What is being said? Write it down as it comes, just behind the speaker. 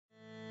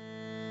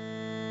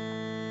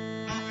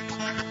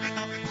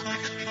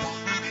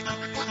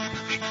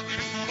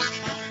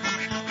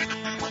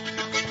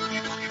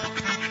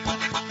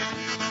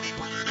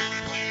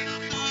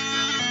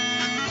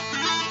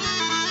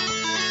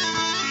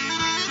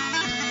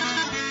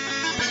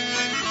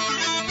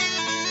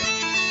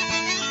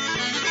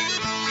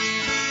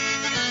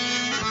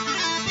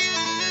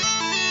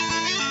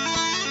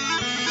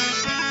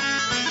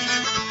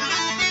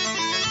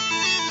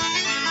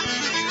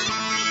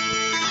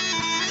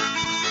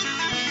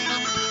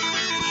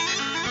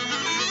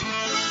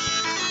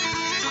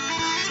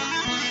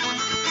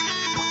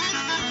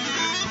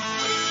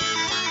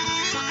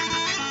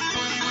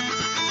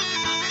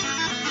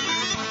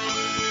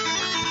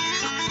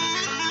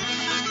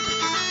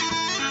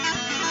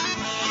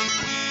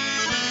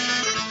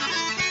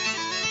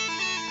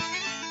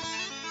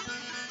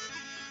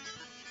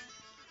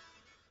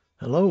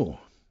Hello,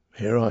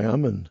 here I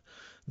am, and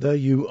there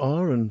you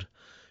are, and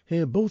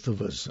here both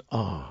of us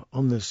are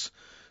on this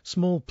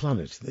small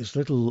planet, this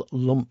little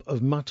lump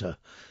of matter,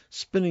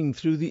 spinning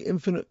through the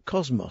infinite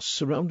cosmos,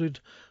 surrounded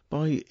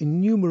by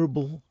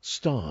innumerable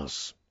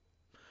stars.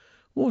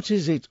 What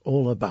is it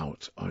all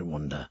about, I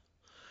wonder?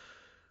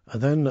 And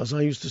then, as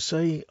I used to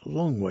say a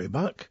long way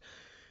back,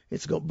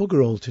 it's got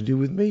bugger all to do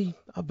with me.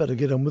 I better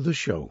get on with the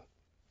show.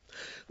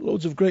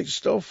 Loads of great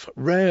stuff,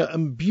 rare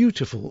and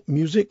beautiful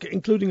music,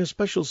 including a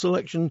special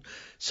selection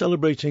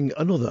celebrating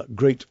another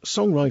great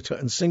songwriter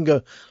and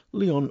singer,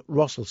 Leon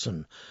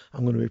Rosselson.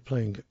 I'm going to be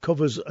playing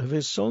covers of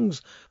his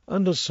songs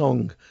and a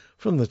song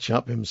from the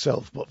chap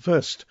himself. But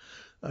first,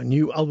 a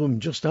new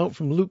album just out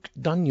from Luke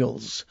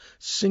Daniels,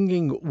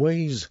 Singing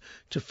Ways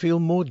to Feel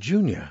More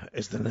Junior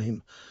is the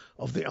name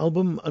of the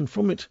album, and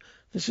from it,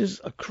 this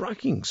is a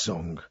cracking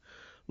song.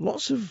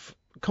 Lots of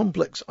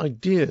complex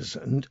ideas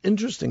and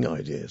interesting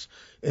ideas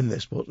in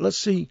this, but let's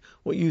see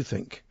what you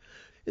think.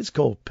 It's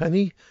called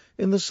Penny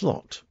in the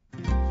Slot.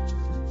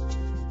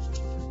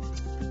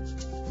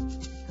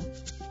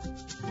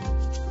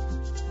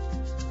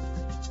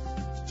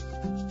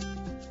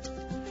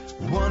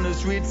 One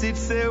that reads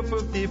itself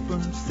of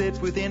different,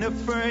 set within a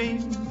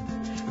frame,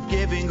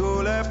 giving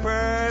all our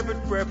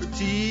private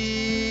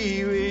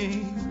property.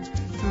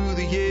 Through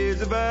the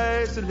years of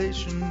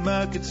isolation,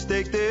 markets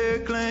stake their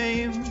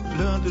claim.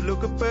 Learn to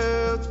look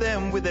about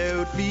them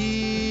without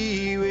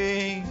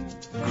fearing.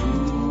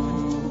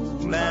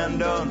 Cruel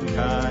and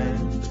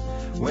unkind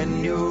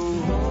when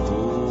you're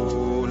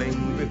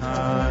falling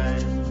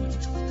behind.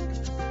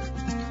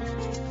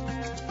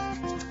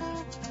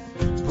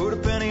 Put a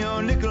penny or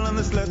a nickel on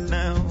the slot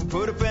now.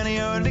 Put a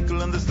penny or a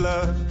nickel on the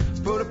slot.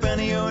 Put a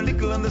penny or a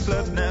nickel on the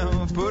slot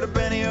now. Put a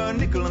penny or a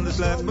nickel on the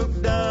slot.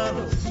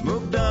 McDonald's,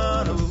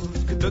 McDonald's,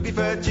 Kentucky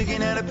Fried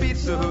Chicken and a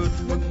Pizza Hut.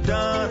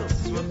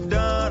 McDonald's,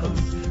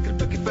 McDonald's,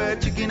 Kentucky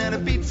Fried Chicken and a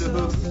Pizza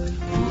Hut.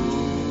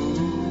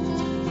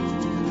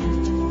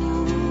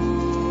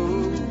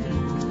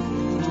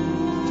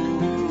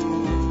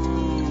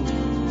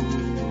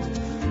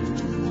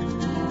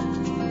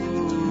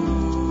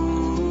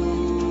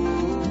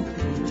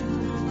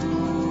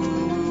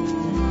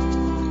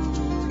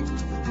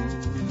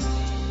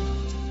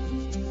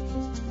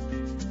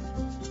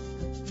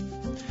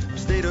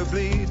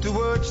 To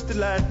watch the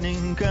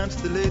lightning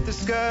constellate the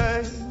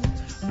sky,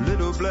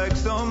 little black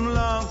some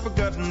long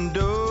forgotten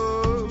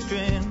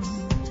doctrine.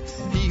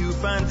 He who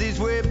finds his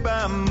way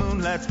by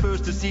moonlight's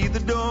first to see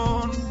the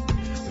dawn,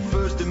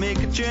 first to make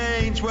a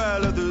change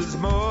while others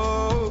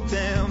mock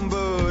them.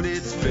 But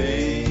it's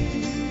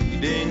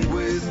fading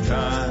with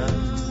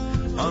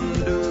time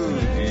under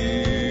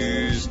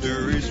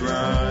history's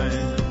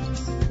rhyme.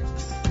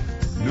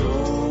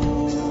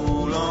 No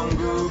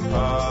longer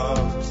part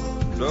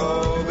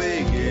of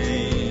a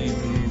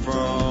game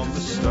from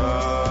the start.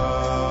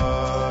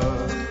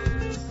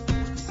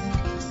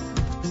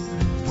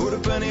 Put a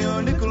penny or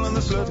a nickel on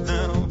the slot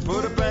now.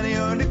 Put a penny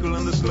or a nickel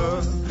on the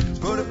slot.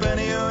 Put a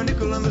penny or a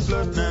nickel on the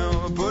slot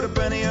now. Put a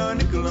penny or a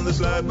nickel on the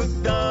slot.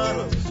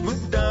 McDonald's,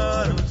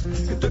 McDonald's,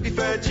 Kentucky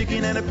Fried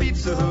Chicken and a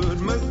Pizza Hut.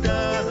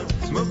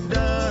 McDonald's,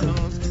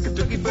 McDonald's,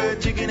 Kentucky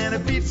Fried Chicken and a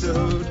Pizza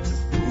Hut.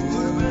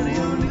 Put a penny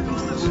or a nickel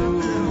on the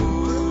slot now.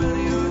 Put a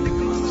penny or a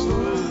nickel on the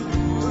slot.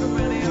 Put a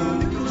penny or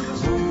a nickel on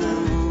the slot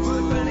now. Put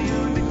a penny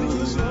or a nickel on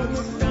the slot.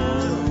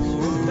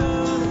 McDonald's,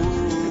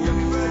 McDonald's,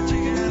 Kentucky Fried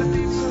Chicken and a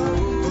Pizza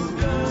Hut.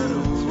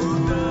 McDonald's,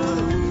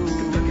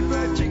 McDonald's, Kentucky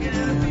Fried Chicken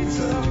and a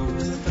Pizza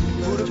Hut.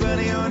 Put a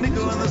penny or a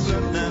nickel on the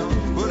slot now.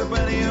 Put a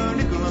penny or a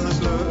nickel on the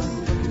slot.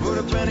 Put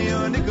a penny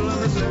or a nickel on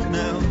the slot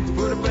now.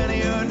 Put a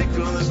penny or a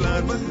nickel on the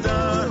slot.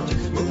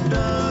 McDonald's,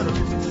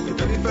 McDonald's,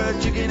 Kentucky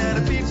Fried Chicken and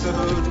a Pizza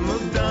Hut.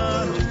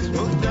 McDonald's,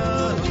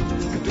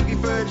 McDonald's, Kentucky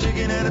Fried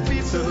Chicken and a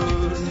Pizza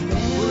Hut.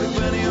 Put a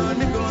penny or a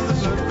nickel on the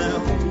slot now.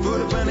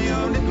 Put a penny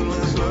or a nickel on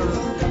the slot.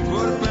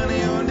 Put a penny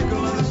or a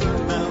nickel on the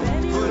slot now.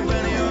 Put a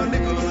penny or a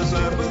nickel on the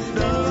slot.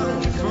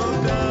 McDonald's,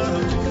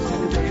 McDonald's,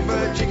 Kentucky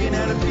Fried Chicken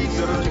and a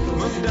Pizza Hut.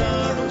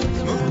 McDonald's,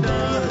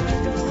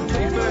 McDonald's,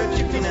 Kentucky Fried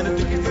Chicken and a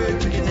Kentucky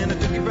Fried Chicken and a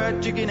Kentucky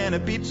Fried Chicken and a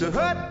Pizza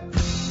Hut.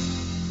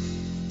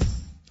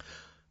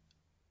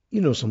 You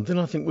know something,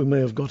 I think we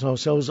may have got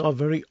ourselves our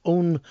very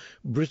own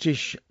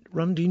British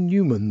Randy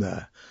Newman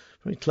there.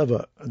 Very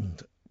clever and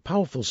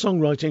powerful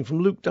songwriting from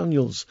Luke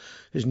Daniels,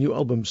 his new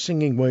album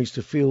Singing Ways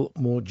to Feel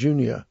More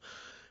Junior.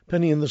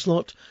 Penny in the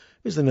Slot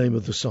is the name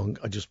of the song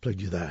I just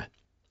played you there.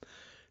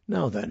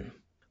 Now then,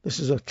 this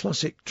is a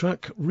classic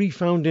track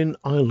refound in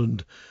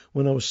Ireland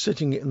when I was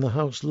sitting in the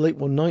house late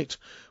one night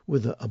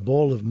with a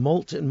ball of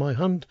malt in my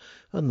hand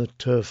and the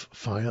turf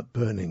fire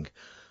burning.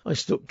 I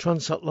stuck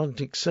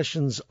Transatlantic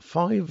Sessions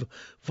 5,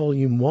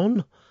 Volume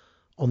 1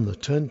 on the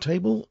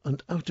turntable,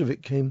 and out of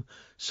it came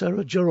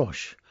Sarah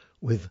Jarosz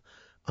with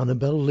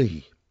Annabel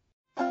Lee.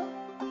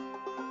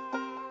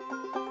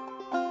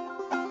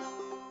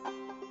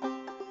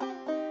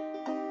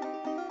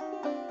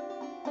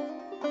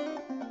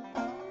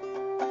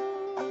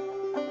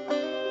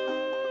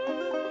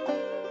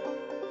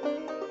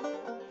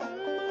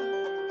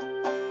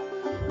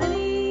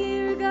 Many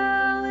years ago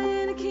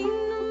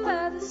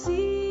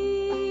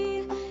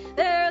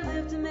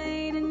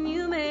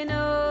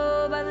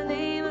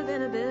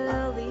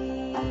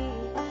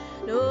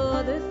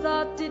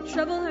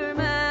trouble her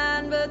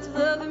mind, but to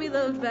love and be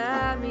loved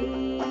by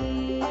me.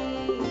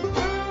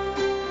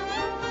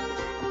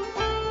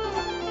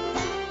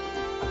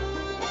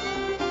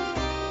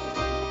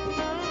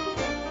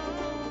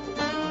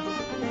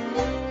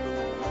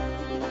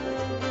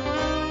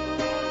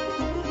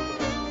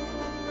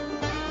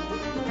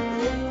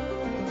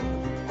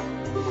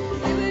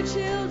 We were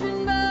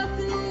children both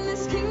in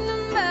this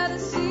kingdom by the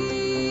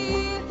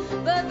sea,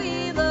 but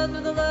we loved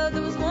with a love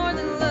that was more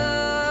than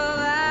love.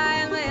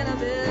 I am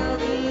Annabelle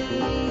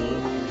Lee,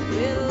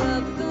 with a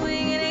love with the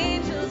winged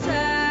angels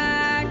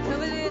high,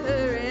 coveted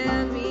her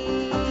and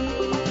me.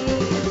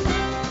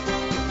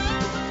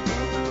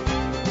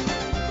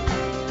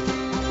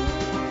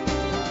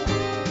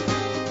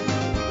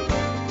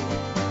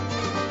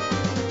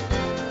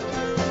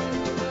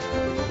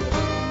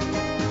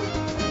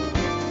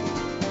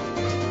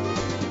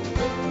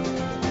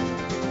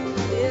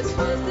 This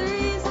was the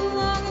reason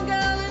long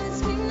ago in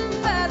this kingdom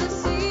by the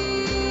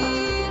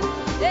sea.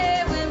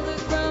 They wind blew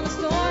from a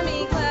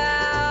stormy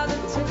cloud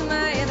and took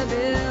my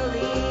Annabelle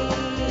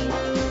Lee.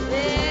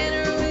 Then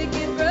her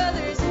wicked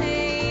brothers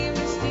came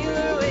to steal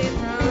her away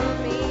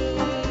from me.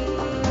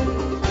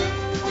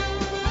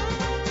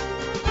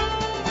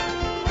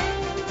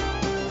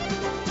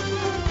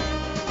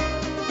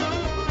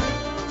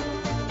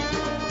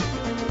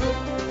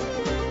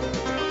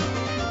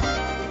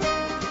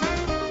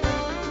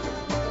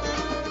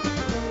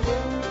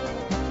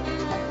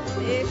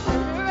 They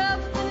shut her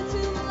up in a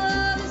tomb of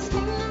love, this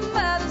kingdom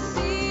by the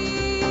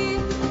sea.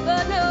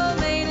 But no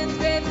maiden's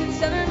grave could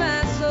sever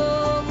my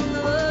soul from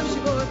the love she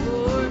bore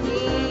for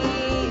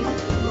me.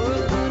 For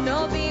the moon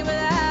don't beam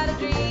without a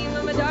dream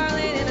of my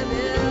darling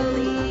Annabelle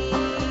Lee.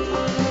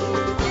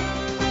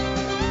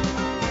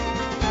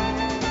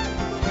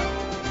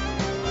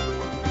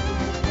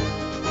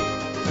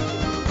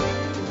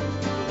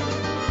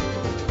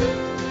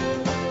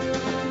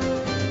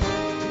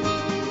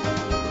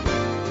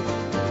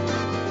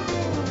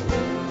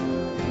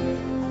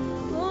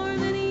 For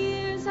many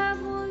years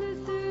I've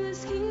wandered through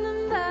this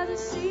kingdom by the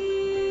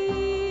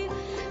sea.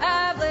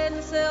 I've laid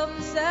myself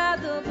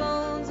beside the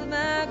bones of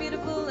my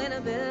beautiful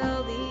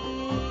Annabelle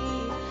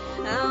Lee.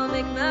 I'll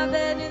make my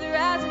bed near the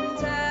rising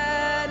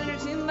tide, and her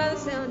tomb by the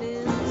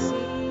sounding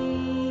sea.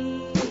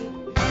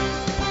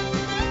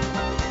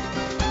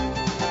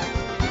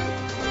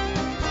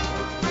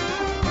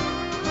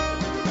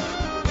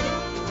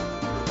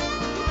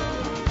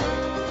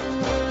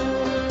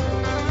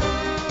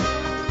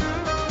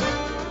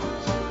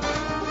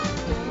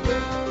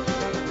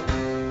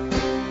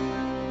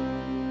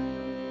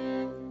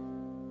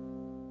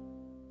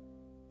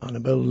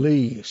 Annabelle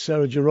Lee,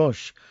 Sarah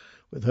Jarosh,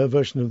 with her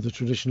version of the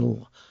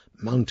traditional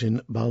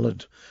Mountain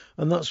Ballad.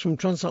 And that's from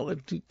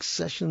Transatlantic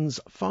Sessions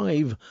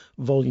 5,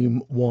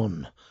 Volume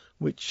 1,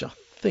 which I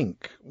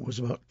think was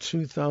about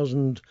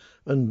 2000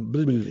 and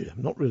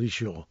not really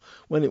sure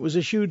when it was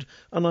issued,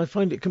 and I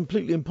find it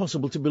completely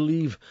impossible to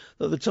believe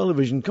that the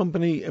television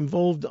company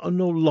involved are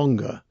no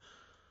longer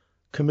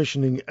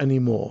commissioning any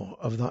more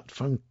of that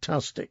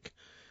fantastic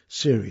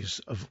series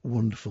of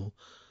wonderful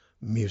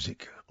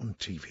music on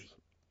TV.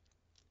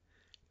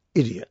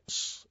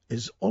 Idiots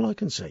is all I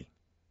can say.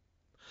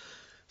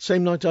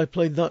 Same night I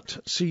played that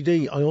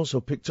CD, I also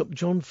picked up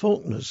John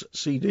Faulkner's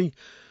CD,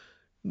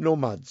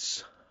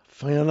 Nomads,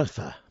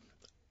 Fayanatha.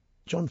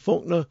 John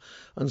Faulkner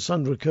and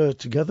Sandra Kerr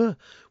together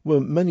were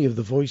many of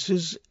the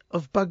voices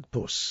of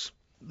Bagpuss.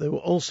 They were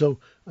also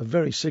a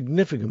very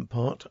significant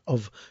part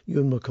of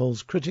Ewan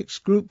MacColl's Critics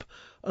group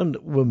and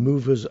were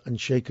movers and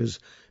shakers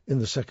in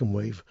the second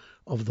wave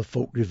of the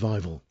folk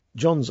revival.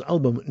 John's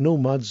album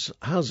Nomads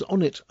has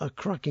on it a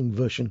cracking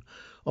version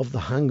of the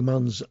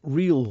Hangman's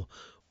Reel,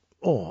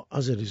 or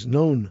as it is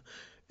known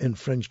in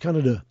French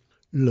Canada,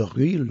 Le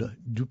Reel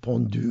du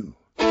Pendu.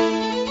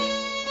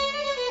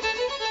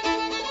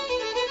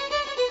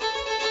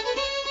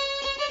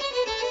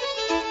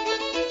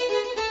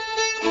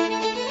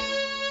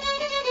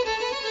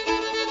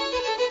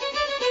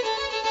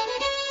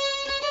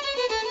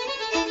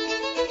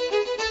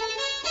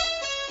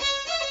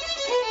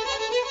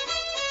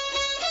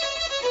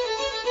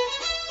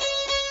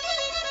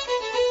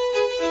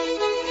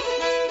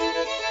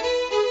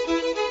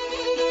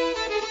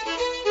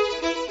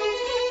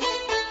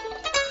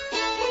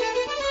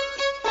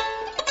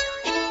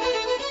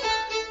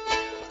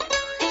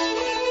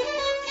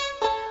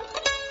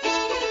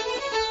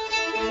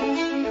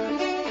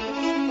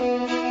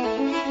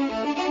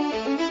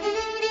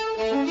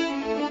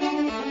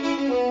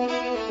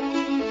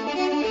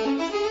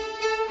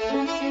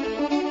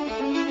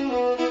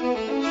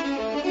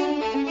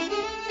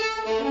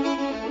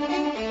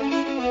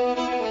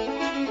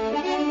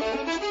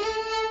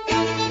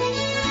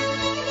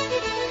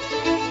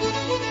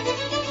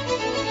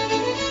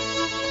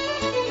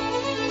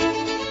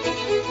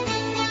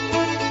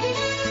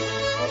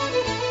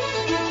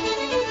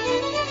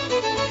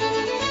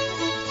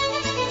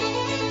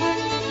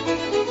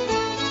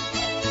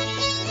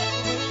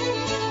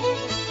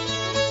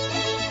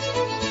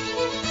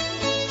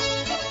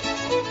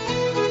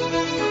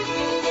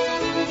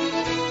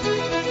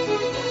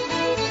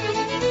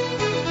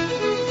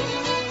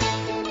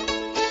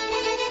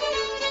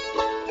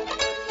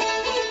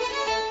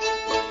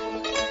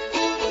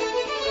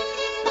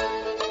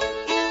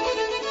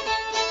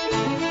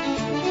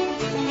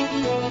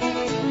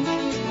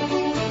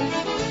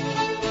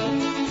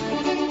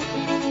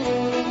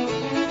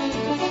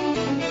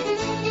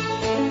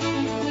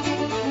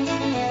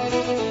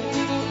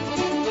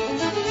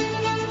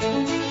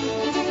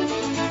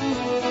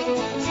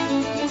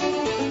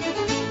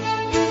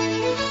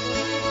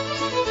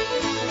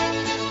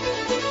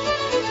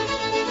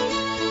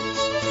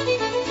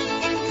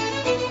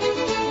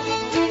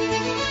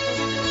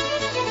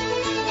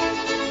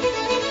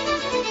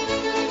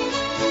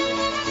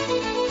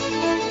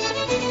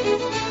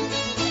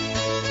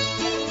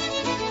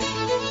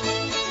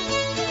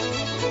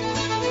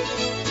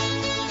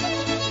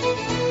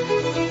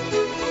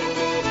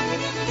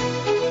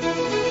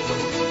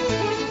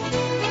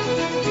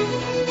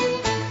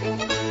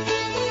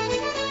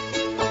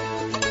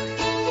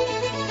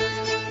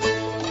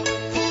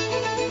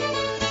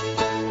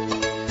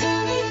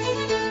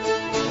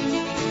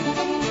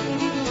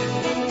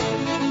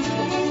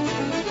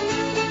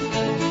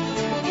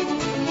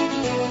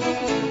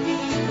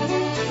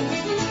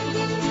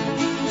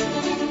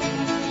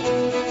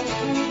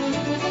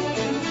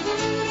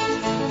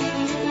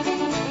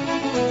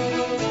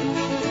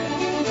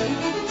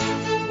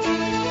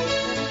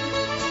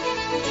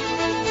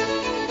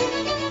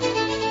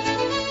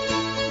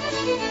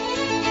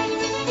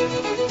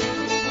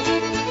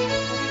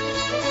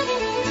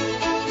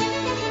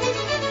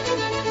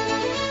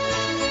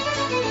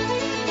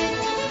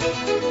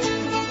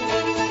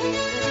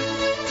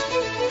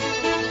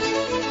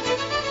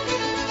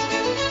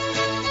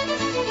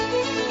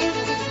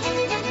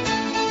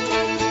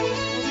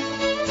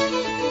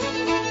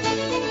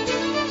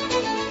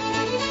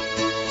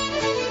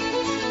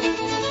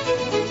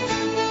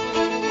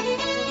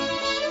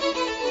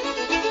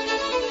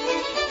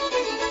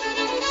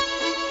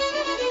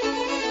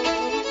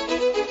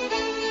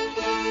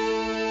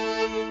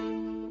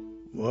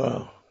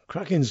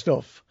 Cracking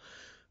stuff.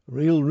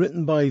 Reel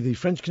written by the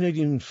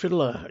French-Canadian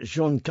fiddler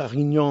Jean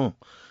Carignan,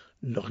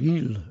 Le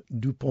Reel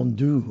du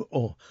Pendu,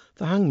 or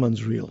The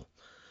Hangman's Reel.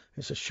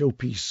 It's a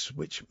showpiece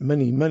which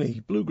many, many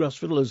bluegrass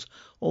fiddlers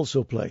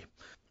also play.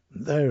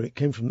 There it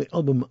came from the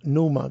album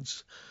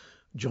Nomads,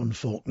 John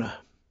Faulkner,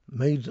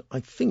 made,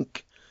 I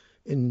think,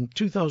 in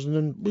 2000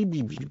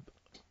 and...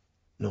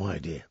 no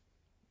idea.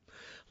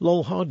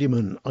 Lol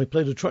Hardiman, I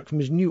played a track from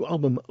his new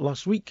album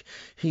last week.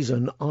 He's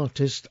an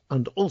artist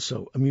and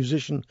also a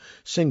musician,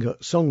 singer,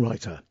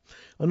 songwriter.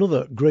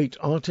 Another great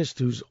artist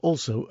who's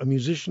also a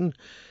musician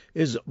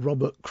is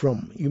Robert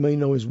Crumb. You may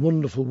know his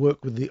wonderful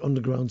work with the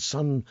underground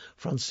San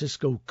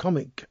Francisco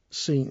comic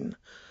scene.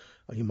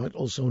 You might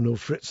also know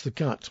Fritz the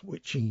Cat,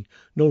 which he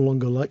no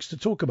longer likes to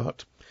talk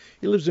about.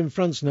 He lives in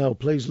France now,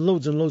 plays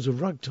loads and loads of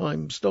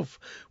ragtime stuff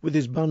with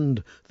his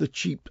band, the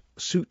Cheap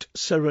Suit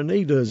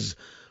Serenaders.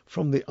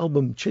 From the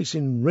album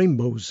Chasing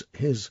Rainbows,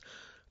 here's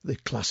the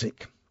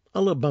classic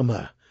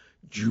Alabama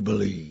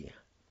Jubilee.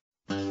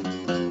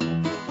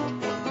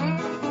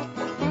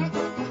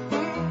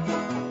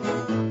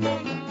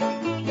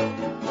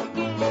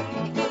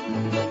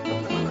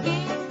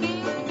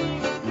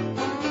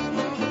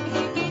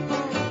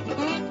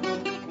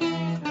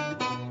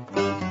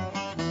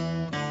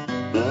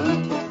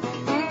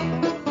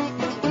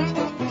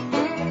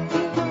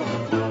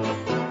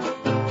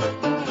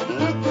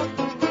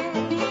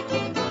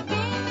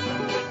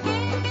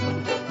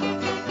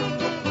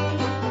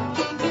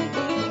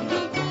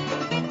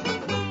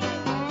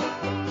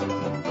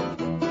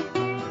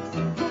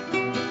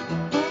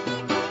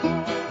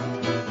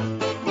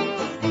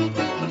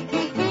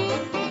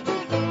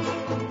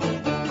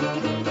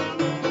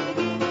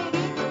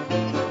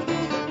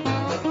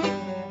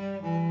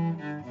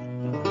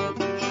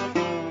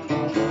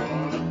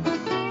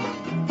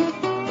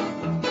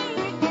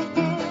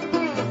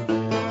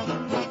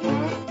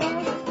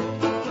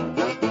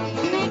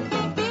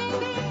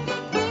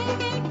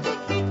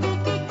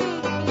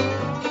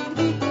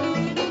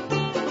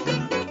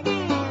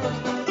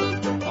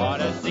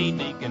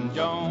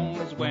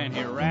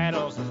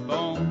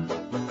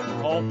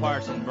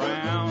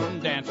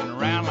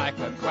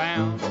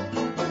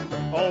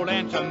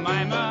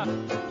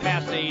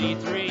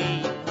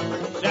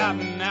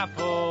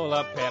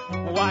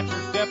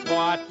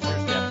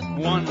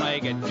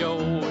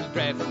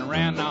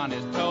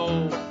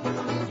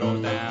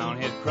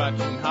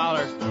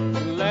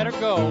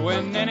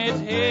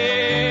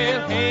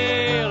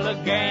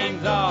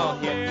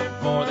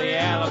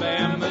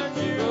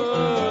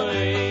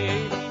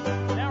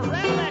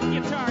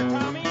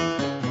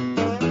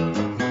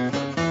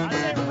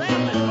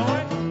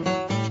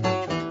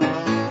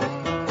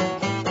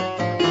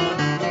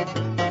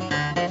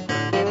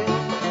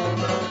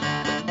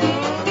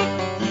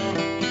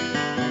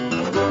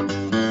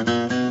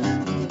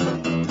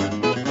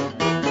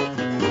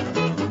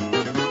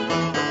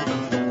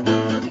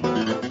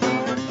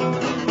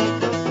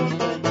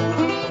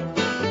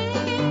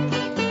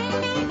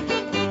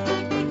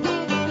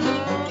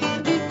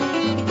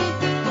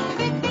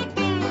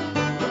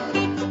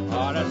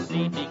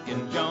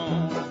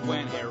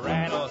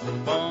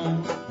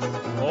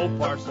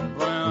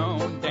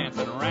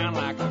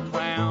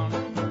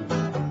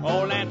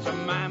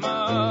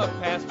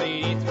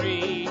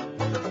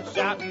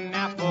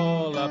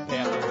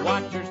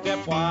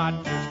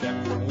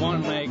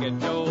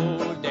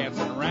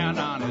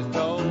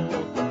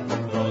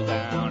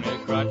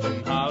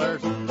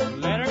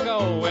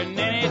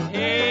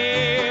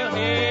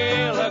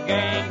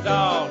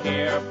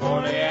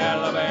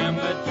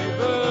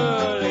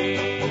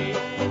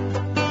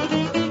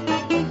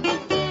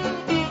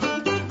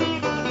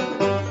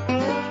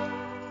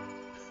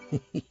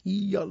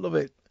 I love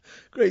it.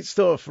 Great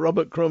stuff.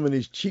 Robert Crumb and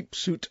his Cheap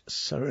Suit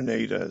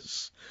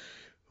Serenaders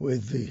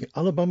with the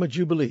Alabama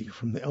Jubilee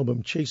from the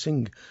album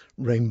Chasing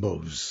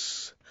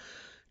Rainbows.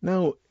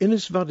 Now,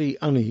 Innisfree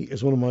Annie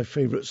is one of my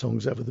favourite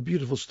songs ever. The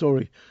beautiful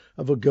story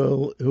of a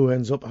girl who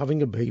ends up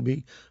having a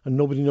baby and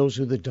nobody knows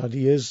who the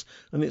daddy is,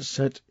 and it's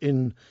set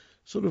in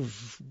sort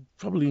of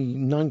probably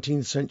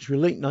 19th century,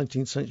 late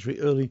 19th century,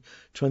 early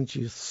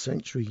 20th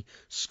century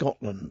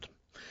Scotland.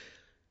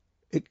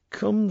 It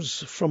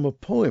comes from a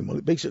poem, well,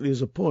 it basically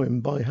is a poem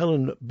by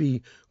Helen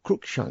B.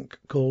 Cruikshank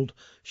called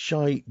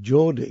Shy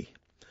Geordie.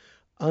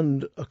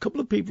 And a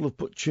couple of people have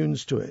put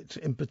tunes to it,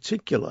 in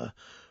particular,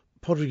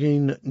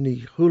 Porgin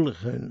Ní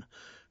Húlachan,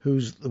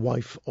 who's the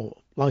wife or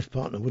life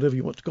partner, whatever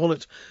you want to call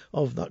it,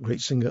 of that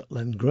great singer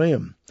Len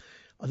Graham.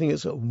 I think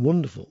it's a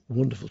wonderful,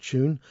 wonderful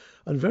tune,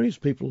 and various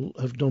people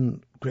have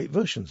done great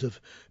versions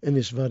of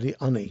Innisfree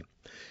Annie.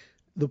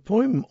 The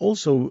poem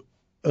also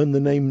earned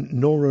the name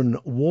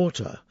Norran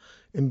Water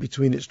in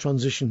between its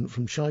transition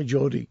from Shy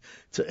Geordie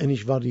to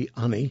Innisfree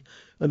Annie,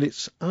 and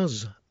it's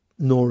as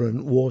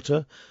Norran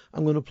Water.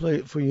 I'm going to play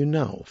it for you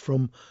now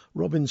from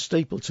Robin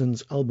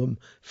Stapleton's album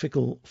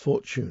Fickle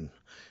Fortune.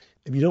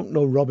 If you don't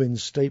know Robin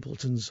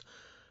Stapleton's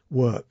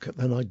work,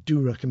 then I do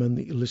recommend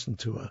that you listen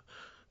to her.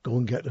 Go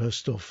and get her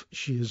stuff.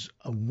 She is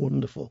a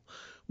wonderful,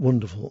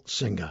 wonderful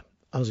singer,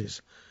 as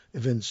is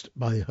evinced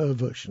by her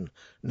version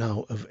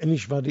now of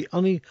Inishvadi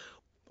Annie,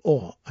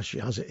 or, as she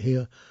has it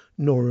here,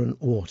 Northern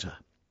Water.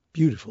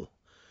 Beautiful,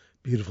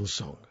 beautiful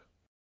song.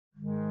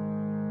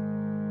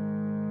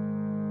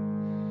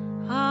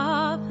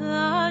 Up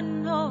the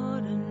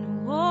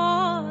northern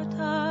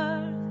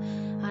water,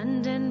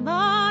 and in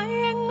my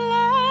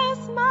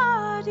English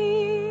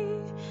muddy,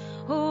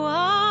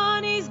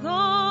 one is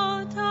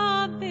got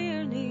a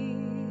birnie,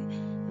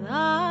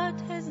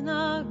 that is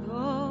not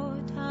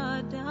got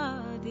a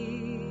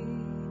daddy.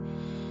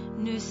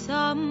 Nu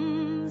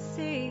some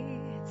say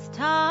it's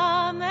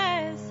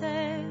Thomas's,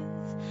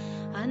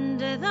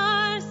 and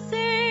others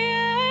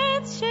say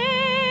it's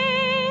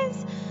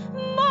she's,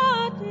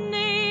 but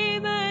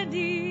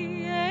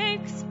nobody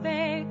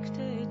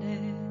expected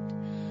it.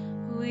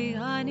 We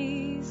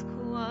honey's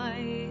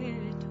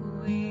quiet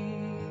ways.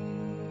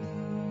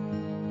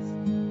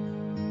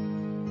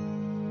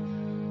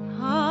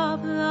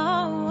 Up the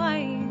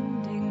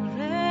winding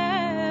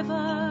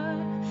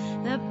river,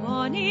 the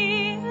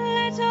bonny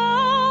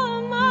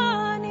little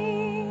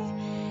money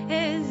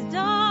is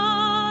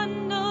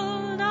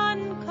dandled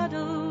and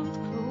cuddled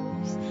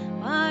close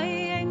by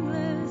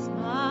England's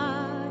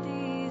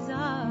Maddie's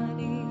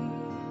Annie.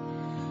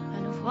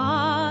 And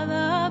while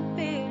the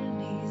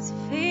bairnie's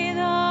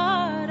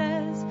feather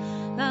is,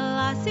 the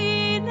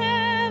lassie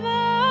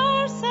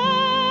never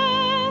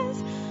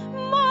says,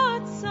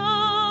 but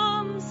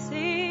some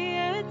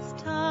say it's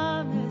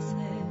Thomas's,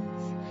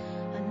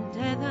 and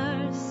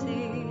others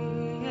say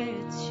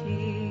it's she's.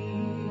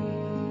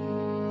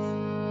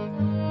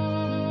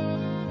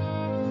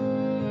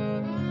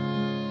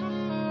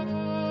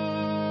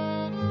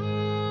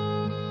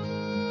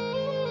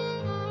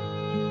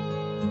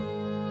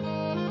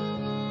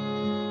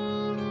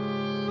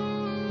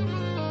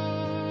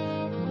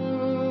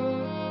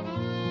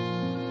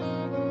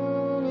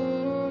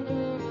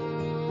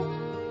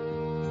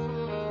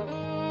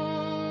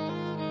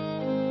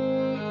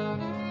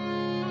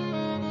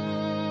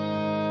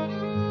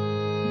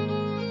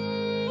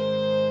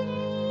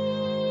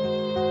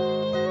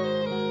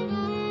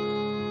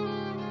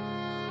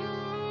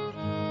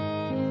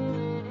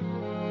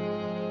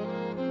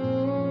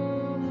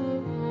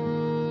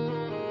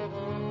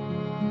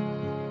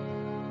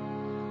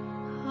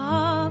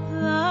 Up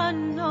the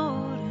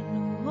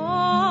northern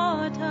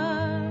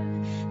water,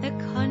 the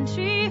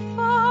country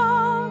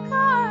folk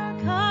are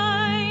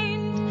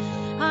kind,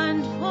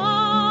 and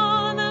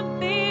for the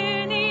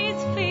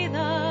bairnie's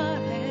feather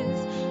is,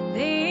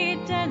 they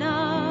dinna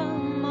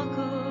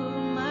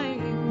muckle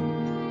mind.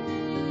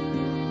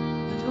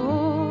 But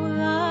oh,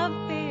 the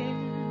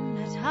bairn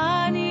at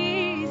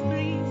Annie's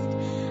breast,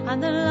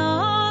 and the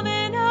love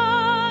in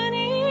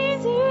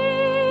Annie's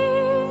ear,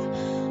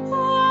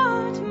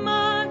 what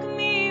mag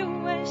me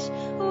wish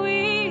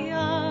we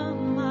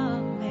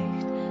ma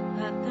mecht,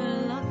 that the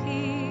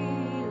lucky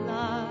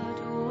lad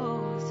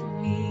was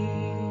me.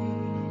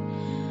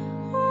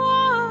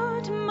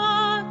 What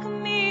mag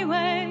me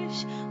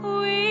wish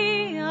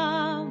we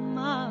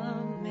ma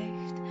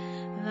mecht,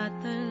 that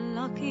the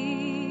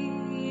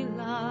lucky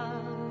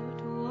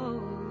lad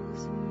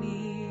was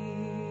me.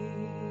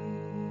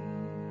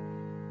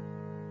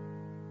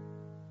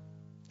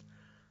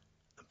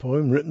 A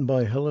poem written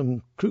by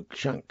Helen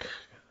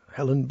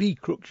B.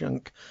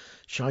 Cruikshank,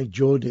 Shy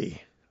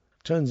Geordie,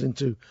 turns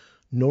into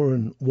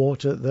Northern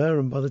Water there,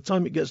 and by the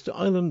time it gets to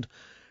Ireland,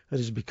 it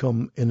has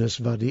become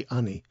Inishvadi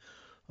Annie,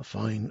 a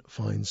fine,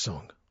 fine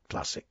song,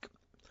 classic.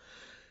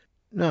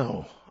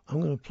 Now,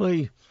 I'm going to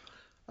play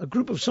a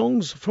group of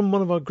songs from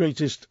one of our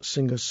greatest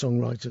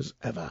singer-songwriters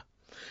ever.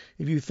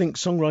 If you think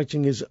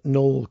songwriting is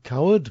Noel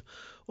Coward,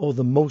 or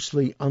the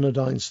mostly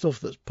anodyne stuff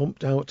that's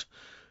pumped out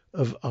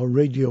of our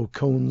radio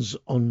cones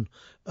on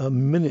a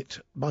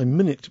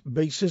minute-by-minute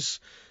basis,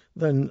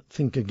 then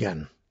think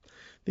again.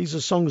 These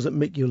are songs that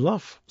make you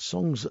laugh,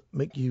 songs that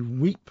make you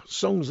weep,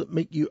 songs that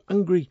make you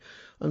angry,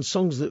 and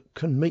songs that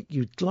can make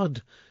you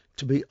glad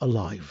to be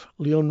alive.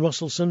 Leon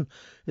Russellson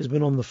has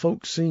been on the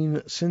folk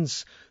scene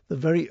since the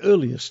very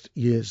earliest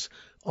years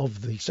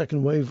of the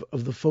second wave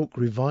of the folk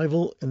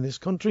revival in this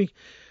country,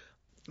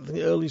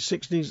 the early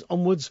 60s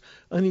onwards,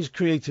 and he's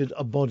created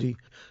a body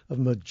of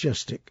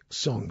majestic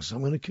songs. I'm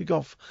going to kick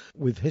off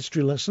with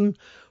History Lesson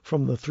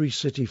from the Three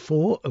City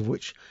Four, of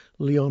which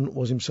Leon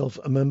was himself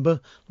a member,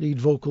 lead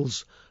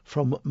vocals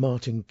from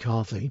Martin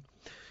Carthy,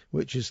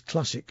 which is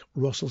classic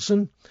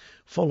Russellson.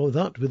 Follow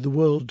that with The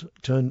World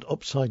Turned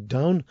Upside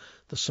Down,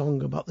 the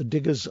song about the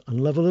diggers and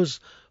levellers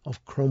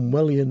of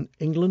Cromwellian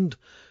England.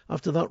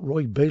 After that,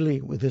 Roy Bailey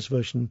with his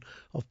version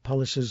of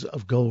Palaces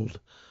of Gold,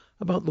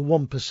 about the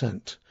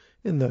 1%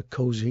 in their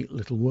cosy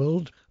little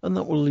world, and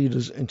that will lead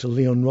us into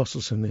Leon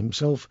Russellson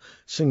himself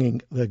singing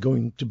They're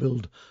Going to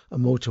Build a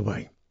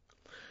Motorway.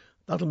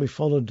 That'll be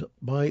followed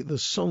by the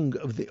Song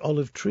of the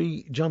Olive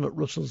Tree, Janet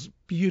Russell's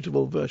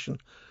beautiful version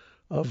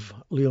of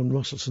Leon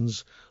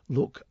Russellson's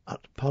Look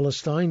at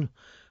Palestine,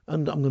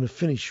 and I'm going to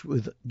finish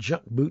with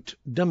Jackboot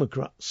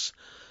Democrats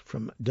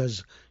from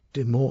Des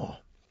Moor.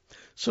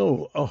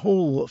 So a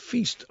whole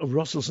feast of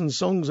Russellson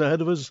songs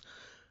ahead of us,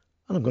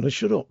 and I'm going to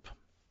shut up.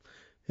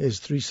 Here's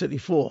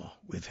 374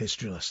 with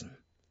History Lesson.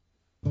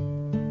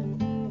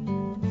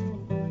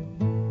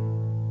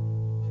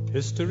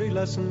 History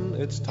lesson,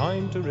 it's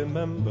time to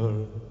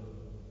remember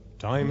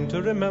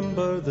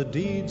the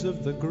deeds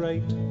of the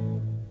great.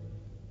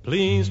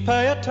 Please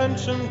pay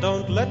attention,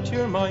 don't let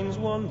your minds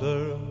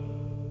wander.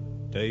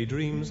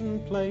 Daydreams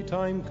and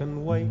playtime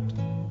can wait.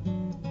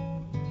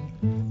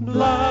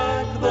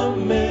 Black the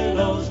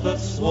minnows that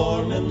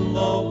swarm in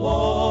the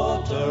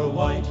water,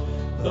 white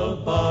the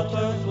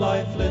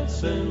butterfly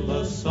flits in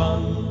the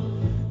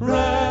sun.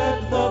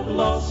 Red the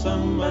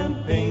blossom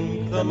and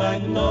pink the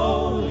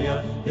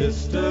magnolia,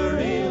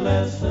 history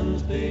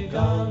lessons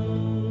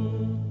begun.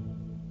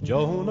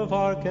 Joan of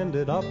Arc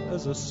ended up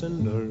as a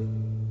cinder.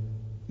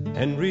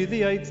 Henry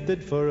VIII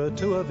did for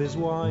two of his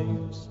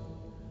wives.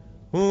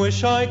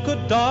 Wish I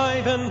could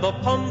dive in the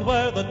pond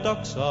where the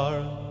ducks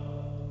are,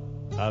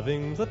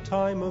 having the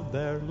time of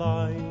their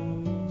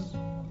lives.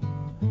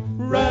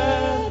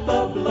 Red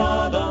the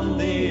blood on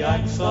the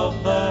axe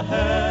of the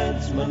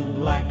headsman,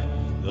 black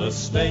the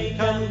stake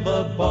and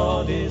the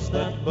bodies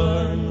that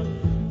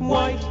burn,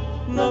 white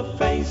the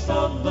face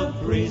of the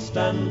priest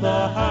and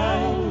the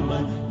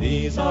hangman.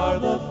 These are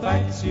the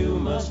facts you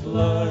must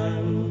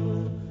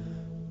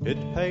learn.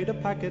 It paid a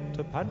packet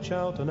to patch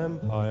out an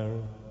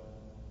empire.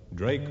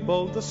 Drake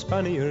bowled the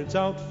Spaniards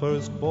out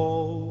first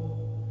ball.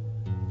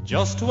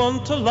 Just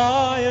one to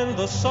lie in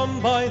the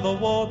sun by the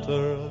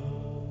water,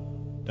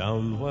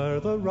 down where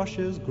the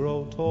rushes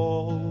grow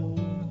tall.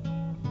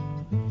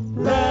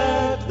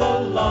 Red the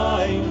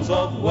lines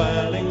of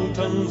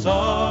Wellington's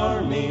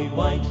army,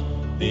 white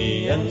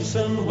the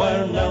ensign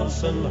where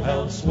Nelson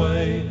held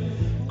sway.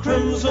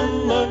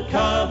 Crimson the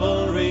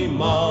cavalry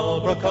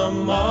Marlborough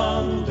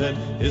commanded,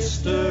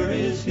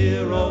 history's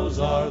heroes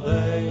are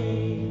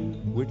they.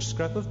 Which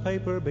scrap of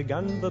paper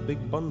began the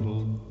big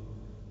bundle?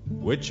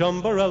 Which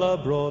umbrella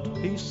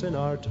brought peace in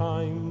our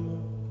time?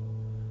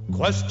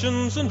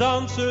 Questions and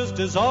answers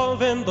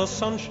dissolve in the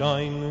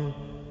sunshine.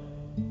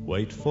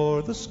 Wait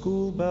for the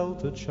school bell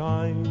to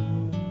chime.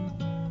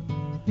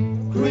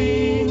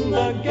 Green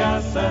the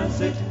gas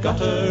as it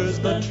gutters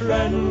the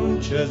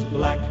trenches,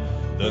 black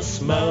the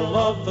smell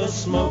of the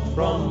smoke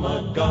from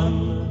a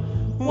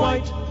gun,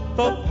 white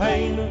the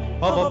pain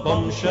of a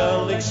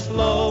bombshell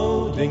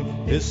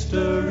exploding,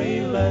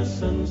 history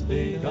lessons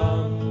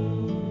begun.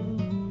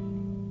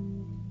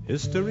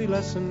 History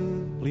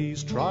lesson,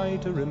 please try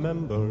to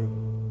remember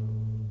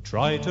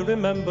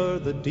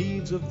the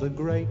deeds of the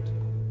great.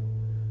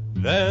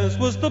 Theirs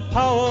was the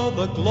power,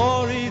 the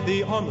glory,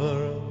 the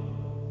honor.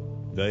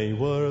 They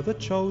were the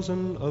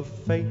chosen of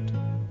fate.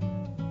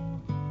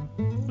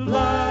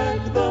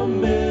 Black the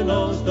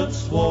minnows that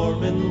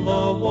swarm in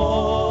the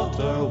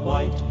water,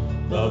 white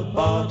the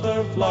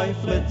butterfly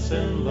flits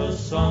in the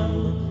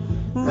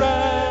sun.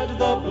 Red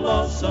the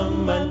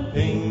blossom and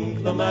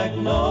pink the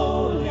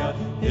magnolia,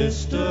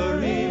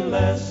 history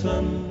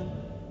lesson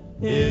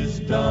is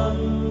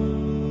done.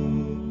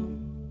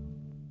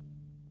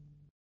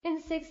 In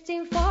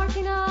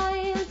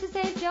 1649, to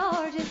St.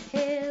 George's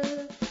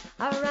Hill,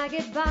 a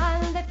ragged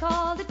band that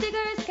called the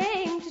Diggers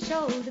came to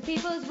show the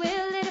people's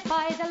will. They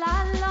defied the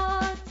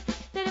landlords,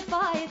 they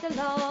defied the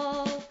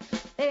law.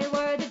 They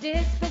were the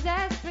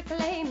dispossessed,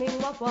 reclaiming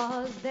what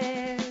was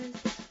theirs.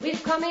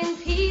 We've come in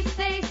peace,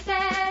 they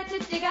said, to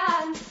dig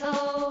and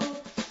sow.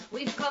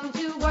 We've come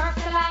to work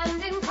the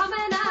land in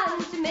common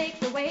and to make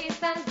the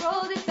wastelands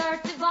grow. This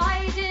earth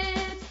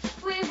divided,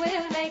 we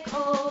will make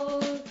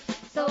whole,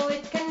 so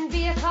it can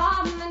be a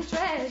common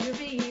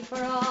treasury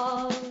for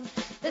all.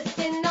 The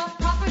sin of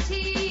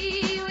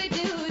property we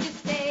do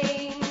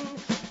disdain.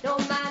 No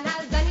man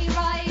has any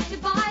right to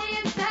buy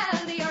and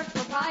sell the earth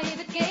for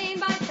private gain.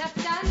 By theft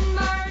and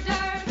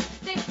murder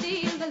they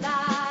steal the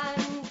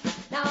land.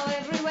 Now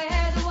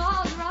everywhere the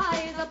walls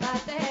rise up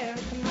at their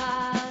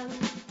command.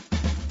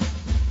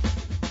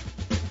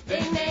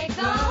 They make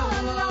the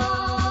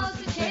laws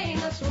to chain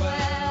us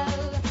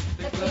well.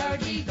 The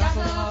clergy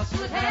dazzle us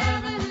with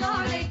heaven,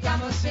 or they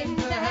damn us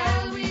into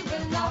hell. We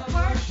will not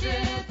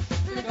worship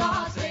the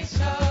gods they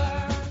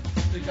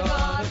serve. The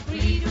God of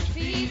greed which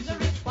feeds the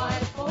rich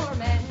while poor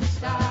men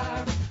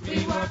starve.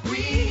 We work,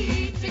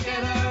 we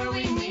together,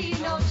 we need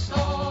no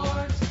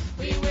swords.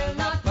 We will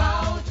not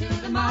bow to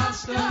the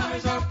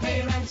masters or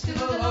pay rents to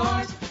the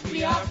lords.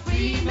 We are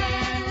free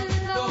men,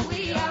 though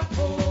we are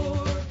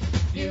poor.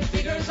 You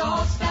diggers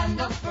all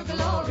stand up for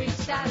glory,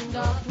 stand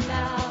up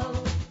now.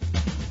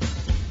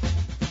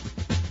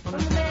 From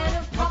the men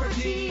of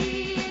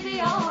property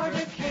the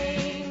order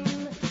came.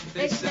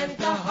 They sent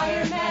the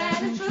hired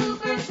men and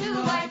troopers to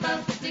wipe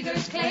out the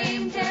diggers'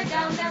 claim, tear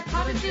down their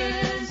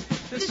cottages,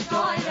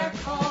 destroy their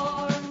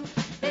corn.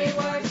 They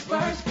were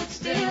dispersed, but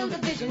still the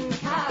vision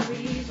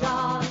carries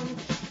on.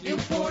 You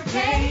poor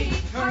take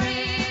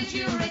courage,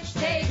 you rich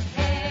take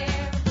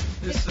care.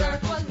 This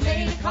earth was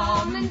made a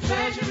common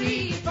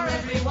treasury for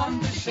everyone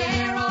to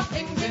share. All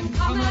things in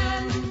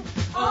common,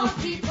 all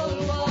people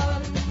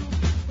one.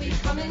 We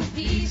come in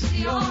peace,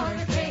 the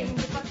order came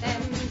to put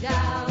them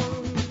down.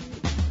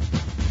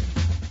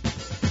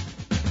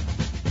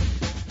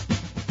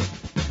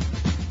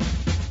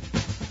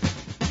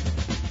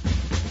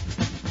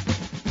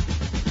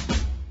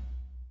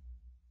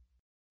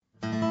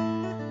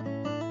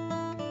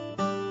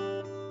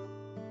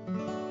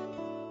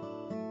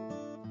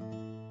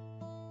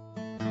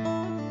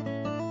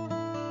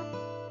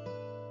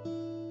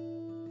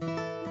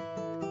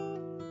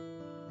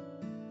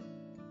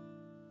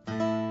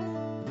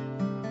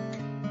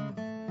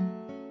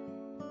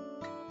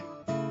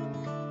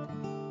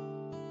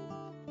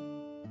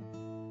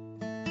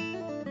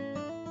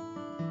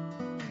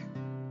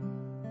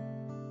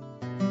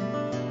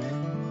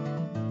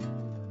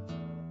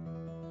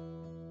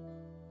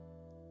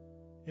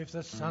 If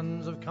the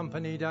sons of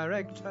company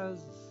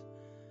directors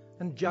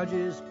and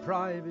judges'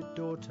 private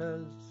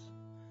daughters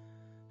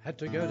had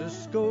to go to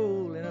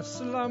school in a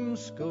slum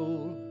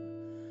school,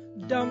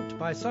 dumped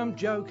by some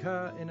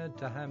joker in a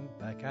damp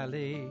back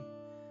alley,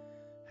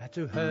 had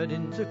to herd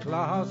into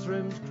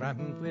classrooms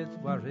crammed with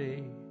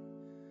worry,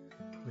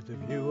 with a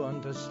view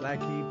onto slag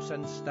heaps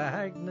and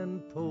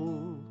stagnant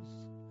pools,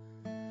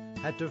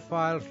 had to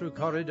file through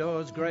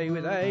corridors grey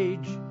with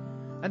age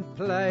and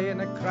play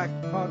in a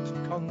crackpot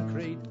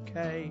concrete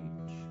cage.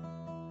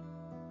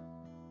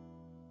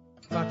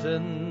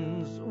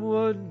 Buttons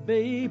would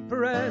be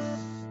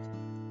pressed,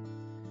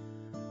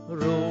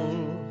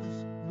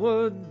 rules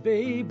would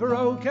be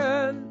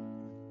broken,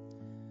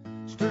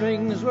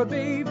 strings would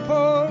be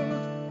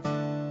pulled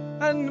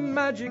and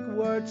magic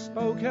words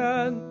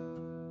spoken.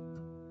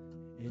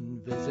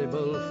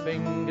 Invisible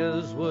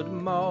fingers would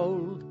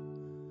mould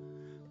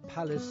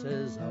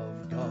palaces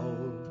of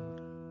gold.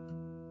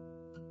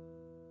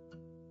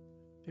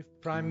 If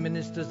prime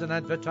ministers and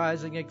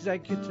advertising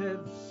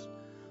executives,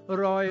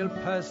 royal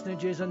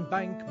personages and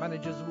bank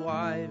managers'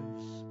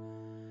 wives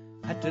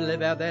had to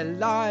live out their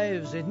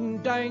lives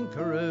in dank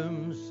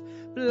rooms,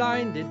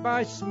 blinded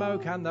by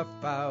smoke and the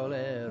foul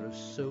air of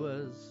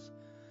sewers,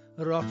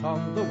 rot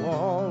on the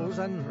walls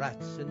and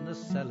rats in the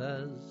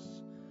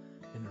cellars,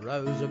 in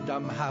rows of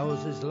dumb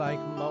houses like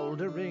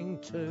mouldering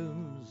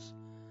tombs,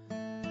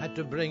 had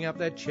to bring up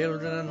their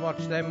children and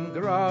watch them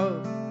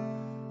grow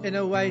in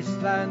a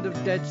wasteland of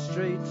dead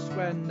streets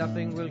where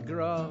nothing will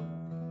grow.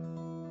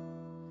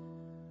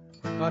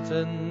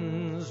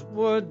 Buttons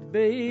would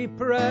be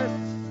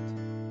pressed,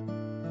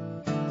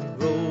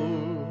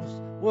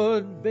 rules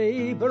would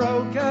be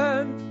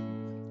broken,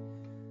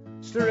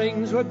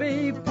 strings would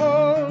be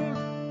pulled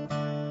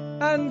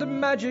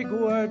and magic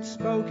words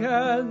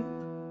spoken.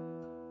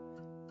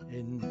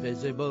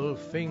 Invisible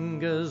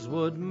fingers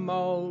would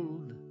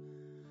mould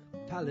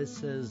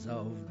palaces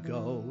of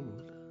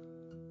gold.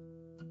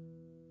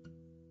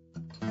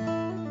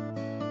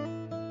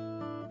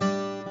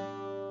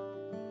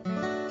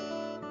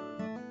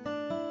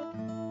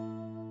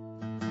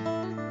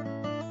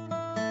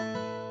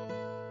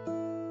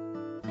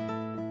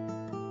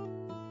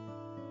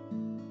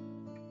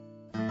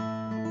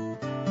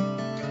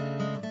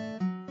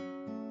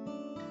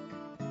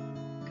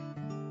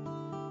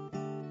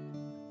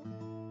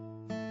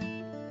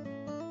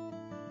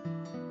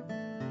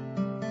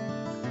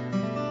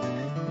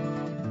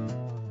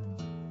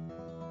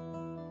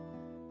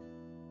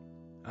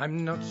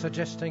 I'm not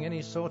suggesting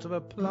any sort of a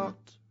plot.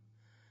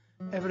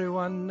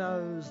 Everyone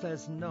knows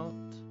there's not.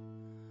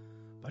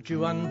 But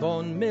you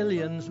unborn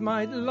millions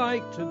might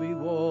like to be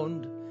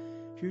warned.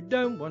 If you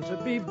don't want to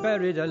be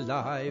buried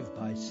alive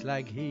by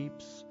slag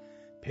heaps,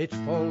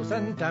 pitfalls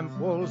and damp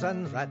walls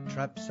and rat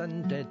traps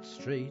and dead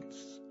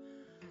streets,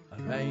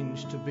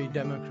 arranged to be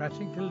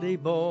democratically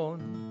born,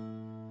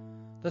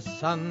 the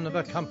son of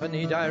a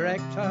company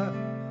director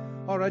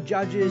or a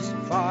judge's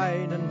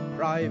fine and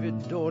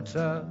private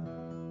daughter,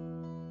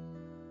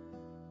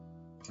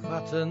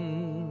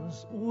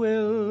 buttons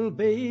will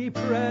be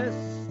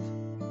pressed,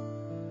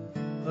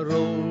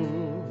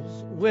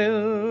 rules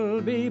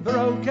will be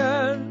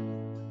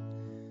broken,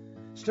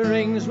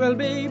 strings will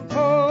be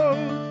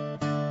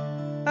pulled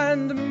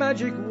and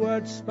magic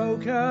words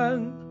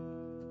spoken.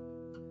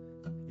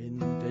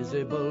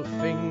 Invisible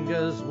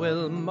fingers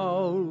will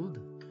mould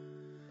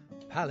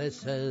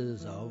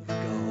palaces of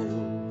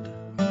gold.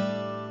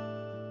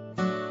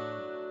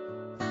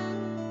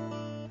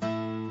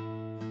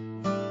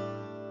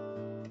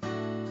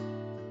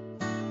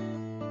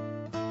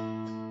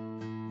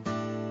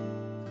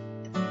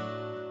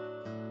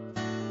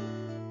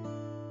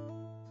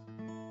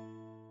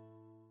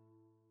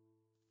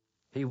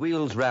 He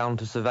wheels round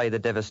to survey the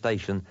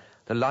devastation,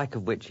 the like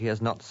of which he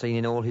has not seen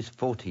in all his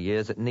 40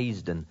 years at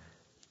Neasden.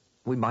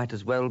 We might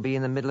as well be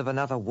in the middle of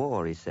another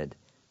war, he said.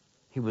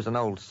 He was an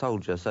old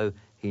soldier, so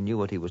he knew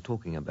what he was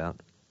talking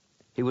about.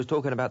 He was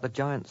talking about the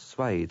giant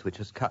swathe which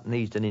has cut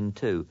Neasden in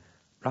two,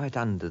 right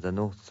under the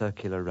North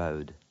Circular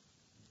Road.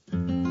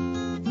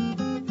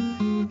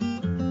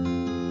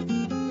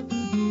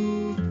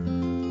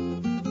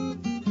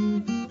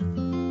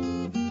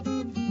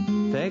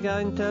 They're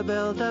going to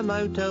build a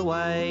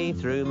motorway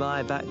through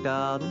my back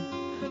garden.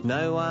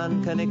 No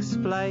one can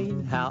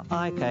explain how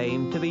I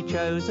came to be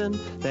chosen.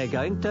 They're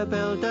going to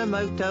build a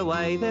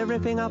motorway, they're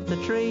ripping up the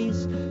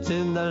trees.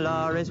 Soon the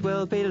lorries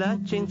will be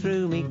lurching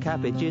through me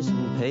cabbages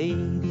and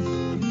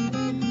peas.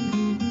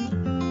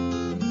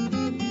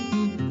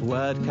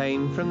 Word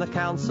came from the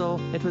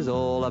council, it was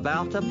all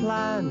about a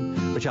plan,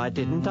 which I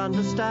didn't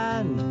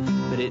understand,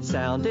 but it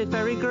sounded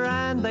very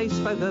grand. They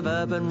spoke of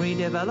urban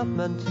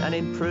redevelopment and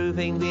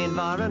improving the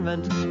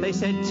environment. They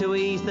said to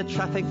ease the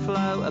traffic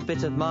flow, a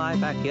bit of my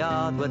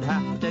backyard would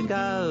have to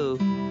go.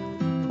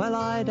 Well,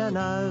 I don't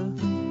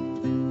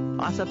know.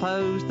 I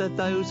suppose that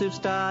those who've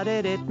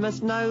started it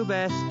must know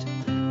best,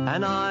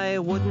 and I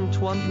wouldn't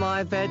want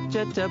my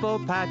vegetable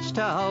patch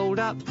to hold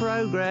up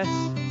progress.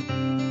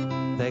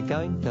 They're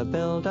going to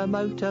build a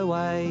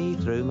motorway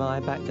through my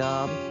back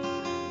garden.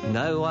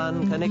 No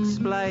one can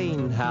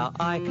explain how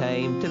I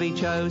came to be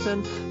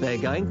chosen. They're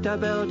going to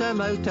build a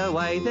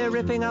motorway, they're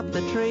ripping up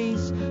the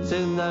trees.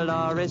 Soon the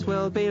lorries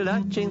will be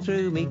lurching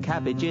through me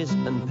cabbages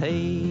and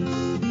peas.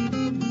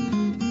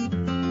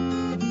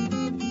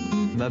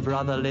 My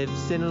brother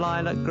lives in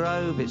Lilac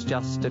Grove, it's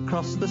just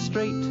across the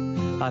street.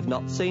 I've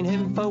not seen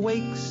him for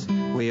weeks.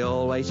 We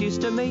always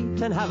used to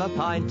meet and have a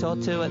pint or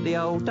two at the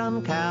old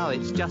Dun Cow.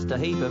 It's just a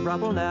heap of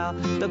rubble now.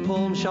 The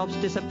pawn shop's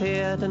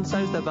disappeared and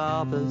so's the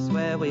barber's,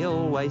 where we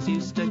always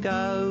used to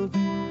go.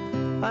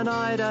 And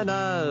I don't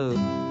know,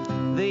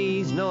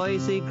 these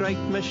noisy great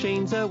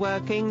machines are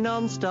working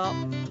non-stop,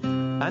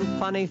 and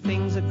funny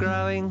things are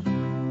growing,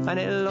 and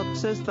it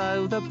looks as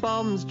though the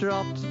bomb's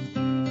dropped.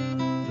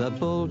 The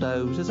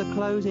bulldozers are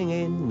closing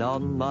in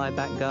on my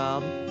back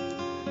garden.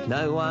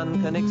 No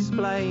one can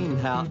explain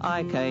how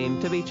I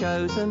came to be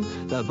chosen.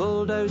 The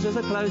bulldozers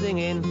are closing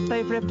in,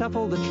 they've ripped up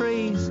all the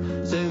trees.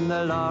 Soon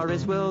the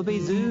lorries will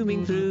be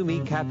zooming through me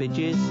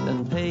cabbages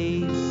and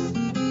peas.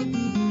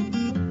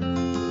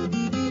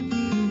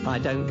 I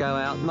don't go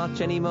out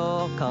much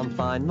anymore, can't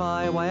find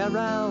my way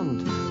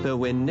around. The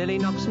wind nearly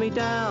knocks me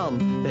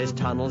down, there's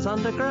tunnels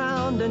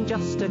underground, and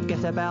just to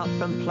get about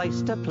from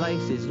place to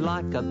place is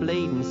like a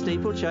bleeding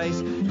steeplechase.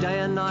 Day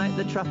and night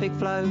the traffic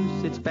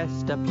flows, it's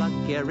best to plug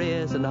your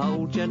ears and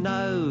hold your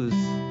nose.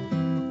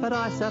 But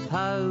I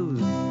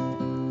suppose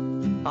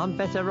I'm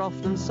better off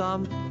than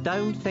some,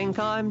 don't think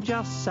I'm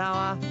just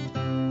sour.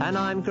 And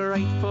I'm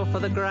grateful for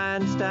the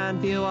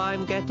grandstand view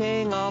I'm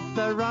getting of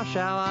the rush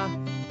hour.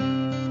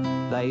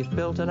 They've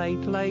built an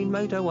 8-lane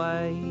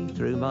motorway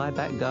through my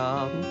back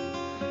garden.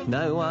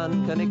 No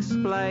one can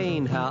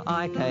explain how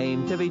I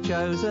came to be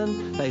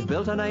chosen. They've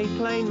built an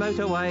 8-lane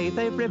motorway,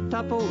 they've ripped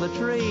up all the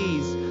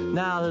trees.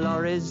 Now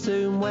lorries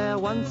zoom where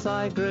once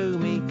I grew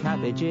me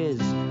cabbages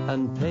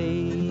and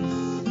peas.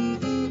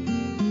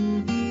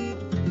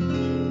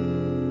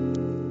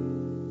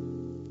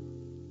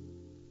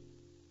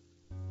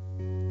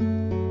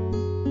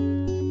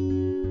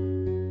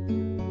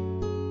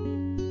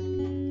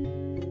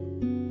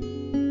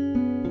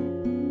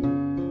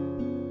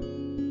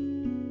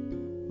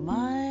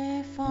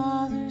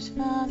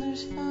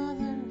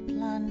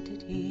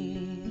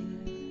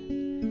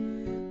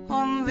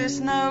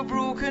 Now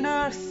broken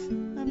earth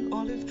and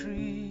olive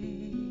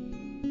tree,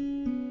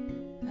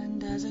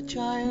 and as a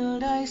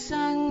child I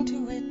sang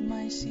to it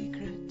my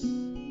secrets,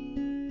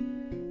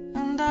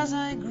 and as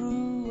I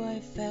grew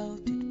I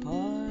felt it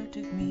part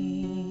of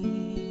me.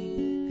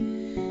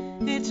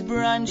 Its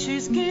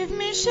branches gave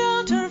me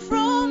shelter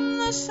from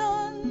the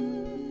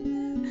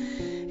sun,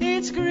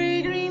 its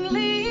grey-green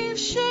leaves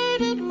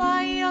shaded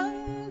my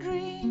young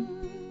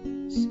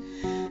dreams.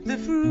 The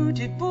fruit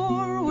it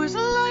bore was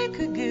like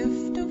a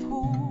gift of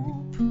hope.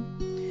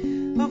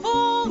 Of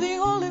all the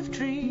olive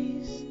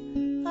trees,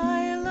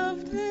 I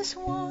loved this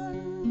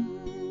one.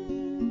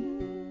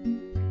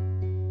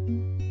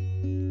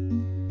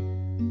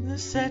 The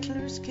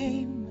settlers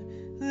came,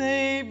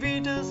 they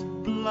beat us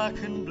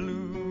black and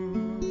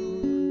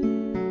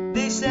blue.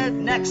 They said,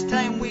 next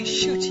time we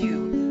shoot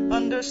you,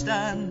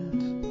 understand.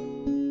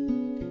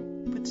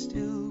 But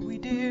still we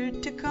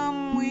dared to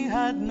come, we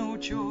had no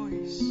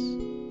choice.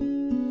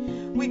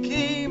 We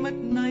came at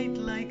night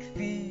like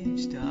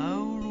thieves to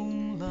our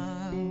own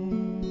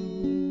land.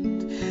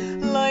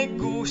 Like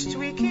ghosts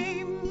we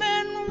came,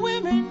 men,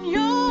 women,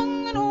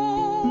 young and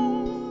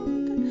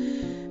old,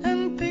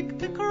 and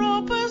picked a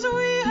crop as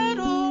we had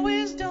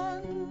always done.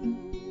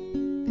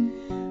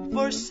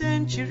 For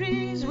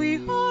centuries we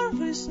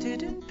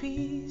harvested in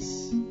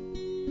peace.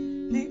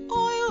 The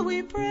oil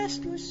we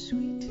pressed was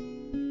sweet,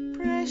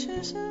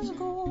 precious as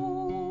gold.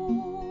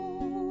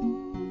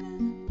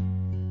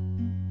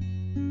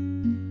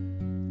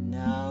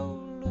 Now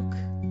look,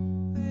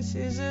 this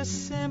is a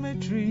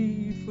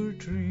cemetery for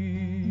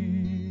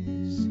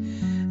trees.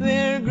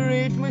 Their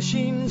great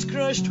machines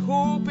crushed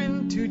hope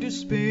into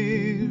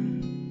despair.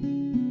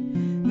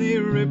 They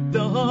ripped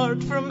the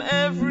heart from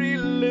every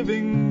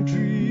living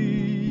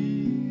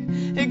tree,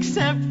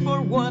 except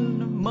for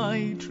one,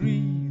 my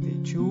tree, they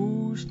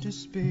chose to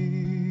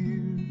spare.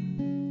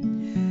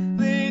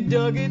 They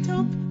dug it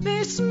up,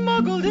 they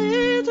smuggled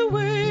it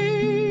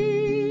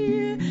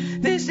away.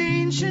 This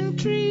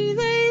ancient tree,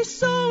 they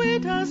saw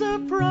it as a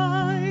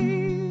prize.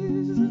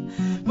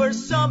 For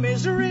some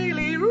is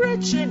really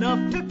rich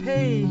enough to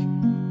pay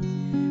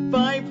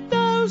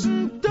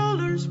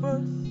 $5,000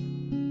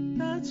 worth,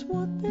 that's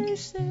what they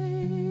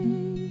say.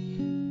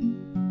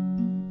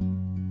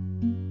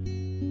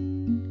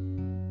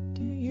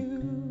 Do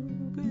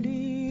you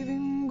believe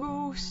in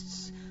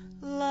ghosts?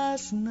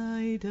 Last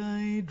night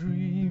I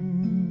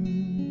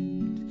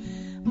dreamed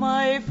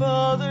my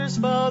father's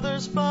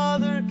father's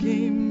father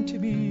came to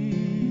me.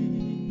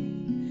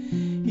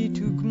 He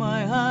took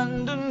my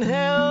hand and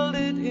held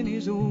it in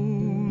his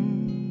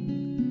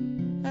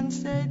own and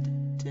said,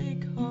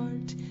 take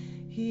heart,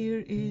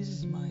 here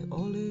is my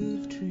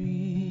olive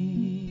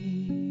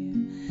tree.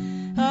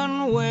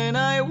 And when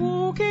I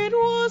woke it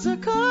was a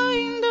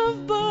kind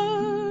of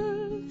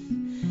birth,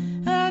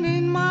 and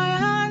in my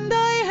hand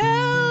I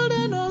held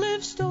an olive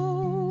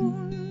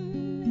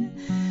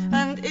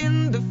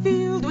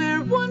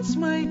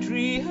my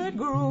tree had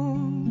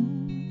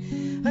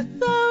grown,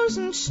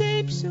 1,000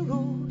 shapes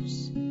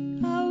arose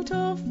out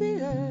of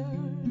the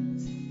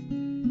earth.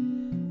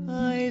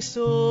 I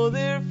saw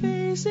their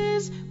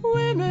faces,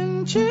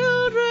 women,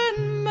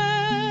 children,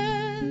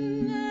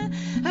 men,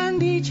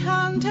 and each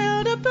hand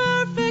held a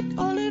perfect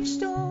olive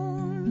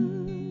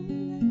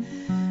stone,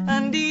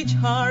 and each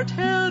heart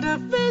held a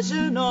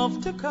vision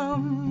of to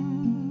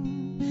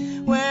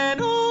come,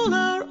 when all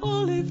our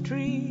olive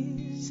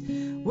trees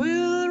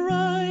will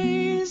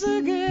rise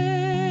again.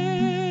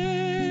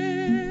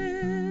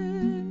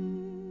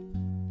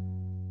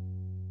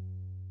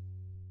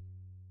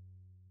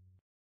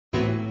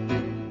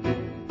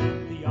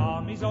 The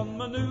army's on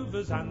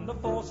manoeuvres and the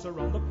force are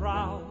on the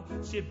prowl,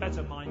 so you'd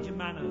better mind your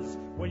manners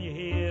when you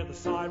hear the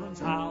sirens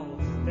howl.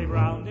 They've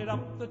rounded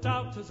up the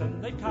doubters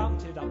and they've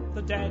counted up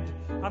the dead,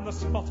 and the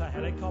spotter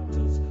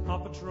helicopters are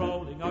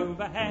patrolling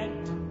overhead.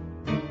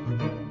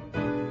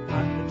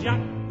 And the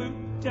jackboot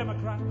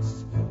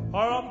Democrats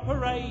are on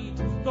parade,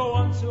 the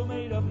ones who are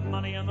made of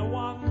money and the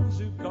ones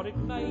who got it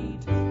made.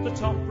 The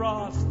top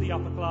brass, the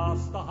upper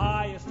class, the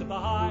highest of the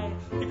high.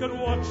 You can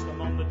watch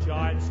them on the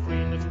giant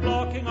screen that's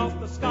blocking off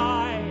the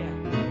sky.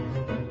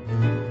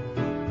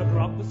 The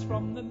grubbers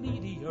from the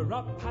media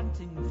are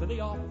panting for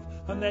the off,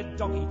 and their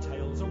doggy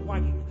tails are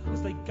wagging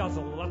as they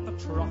guzzle at the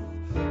trough.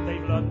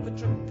 They've learnt the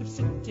trick of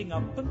sitting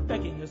up and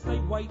begging as they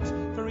wait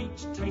for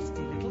each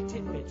tasty little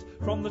tidbit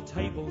from the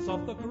tables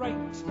of the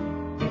great.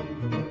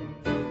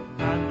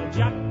 And the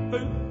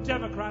jackboot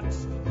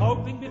Democrats,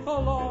 hoping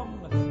before long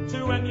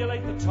to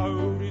emulate the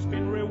toad who's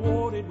been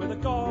rewarded with a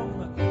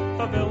gong,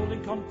 for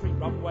building concrete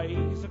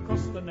runways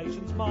across the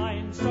nation's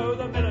mines, so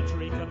the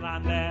military can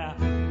land there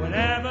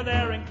whenever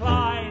they're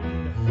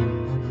inclined.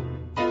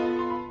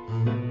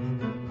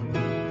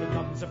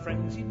 A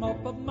frenzied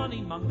mob of money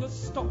mongers,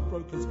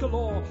 stockbrokers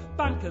galore,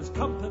 bankers,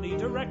 company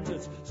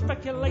directors,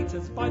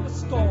 speculators by the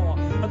score,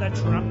 and they're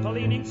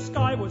trampolining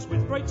skywards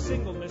with great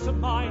singleness of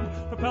mind,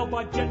 propelled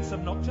by jets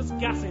of noxious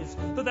gases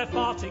that they're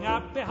farting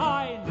out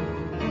behind.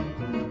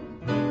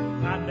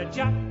 And the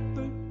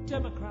jackboot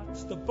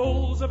Democrats, the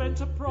bulls of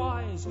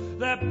enterprise,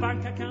 their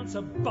bank accounts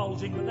are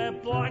bulging but they're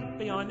blank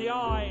behind the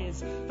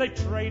eyes. They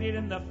traded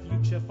in the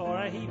future for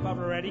a heap of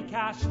ready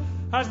cash,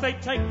 as they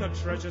take the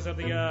treasures of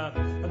the earth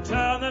and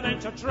turn them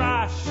into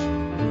trash. See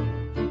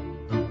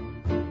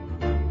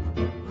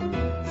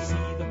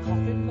the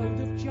coffin load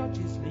of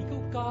judges,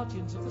 legal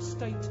guardians of the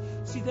state.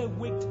 See their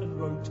wigged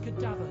and robed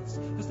cadavers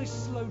as they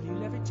slowly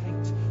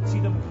levitate. See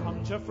them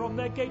conjure from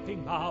their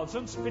gaping mouths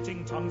and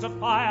spitting tongues of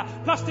fire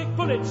plastic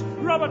bullets,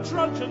 rubber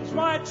truncheons,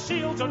 riot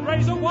shields and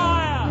razor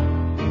wire.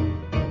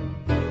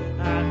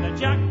 And the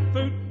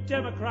jackboot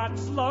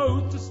Democrats,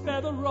 loath to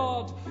spare the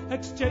rod,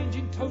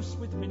 exchanging toasts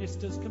with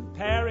ministers,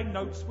 comparing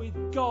notes with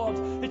God.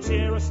 It's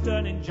here a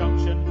stern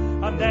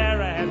injunction and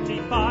there a hefty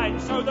fine,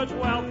 so that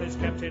wealth is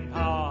kept in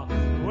power,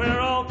 we're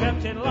all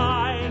kept in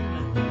line.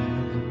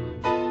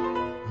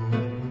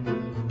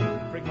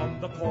 Bring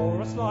on the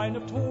chorus line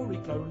of Tory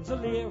clones, a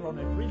leer on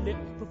every lip,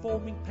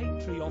 performing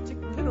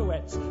patriotic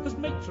pirouettes as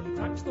matron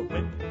cracks the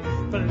whip,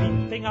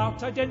 bleeping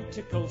out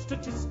identical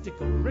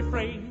statistical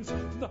refrains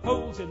from the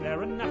holes in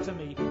their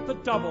anatomy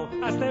that double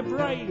as their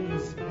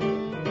brains.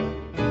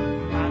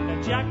 And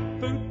the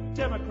jackboot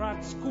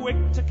Democrats,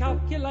 quick to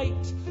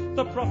calculate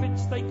the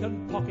profits they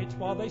can pocket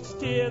while they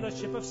steer the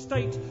ship of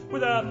state.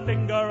 With her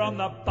finger on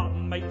the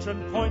button,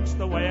 matron points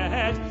the way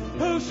ahead.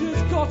 Oh,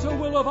 she's got a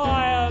will of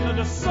iron and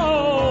a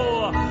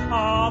soul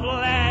of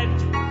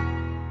lead.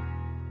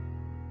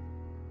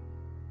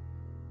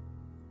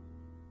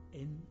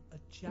 In a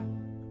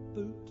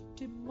jackboot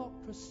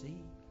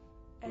democracy,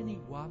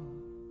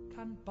 anyone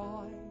can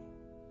buy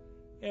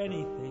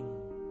anything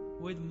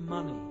with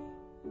money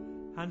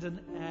and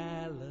an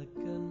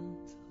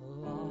elegant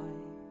lie.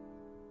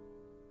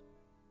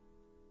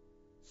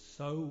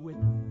 So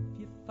if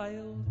you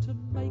fail to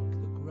make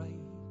the grade,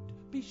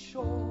 be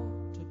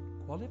sure to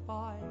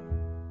qualify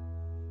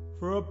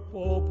for a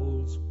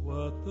bauble's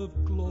worth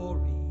of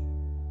glory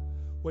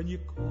when you're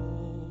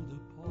called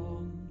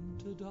upon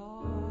to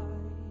die.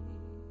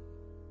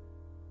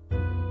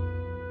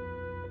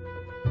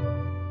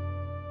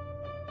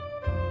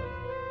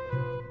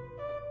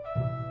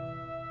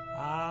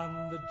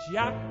 And the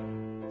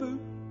jackboot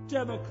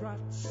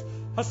Democrats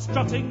are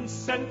strutting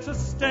centre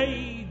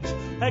stage,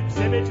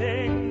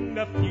 exhibiting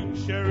the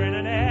future in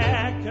an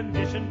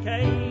air-conditioned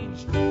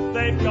cage.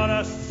 They've got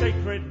a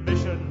sacred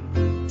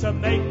mission to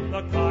make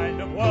the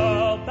kind of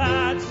world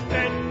that's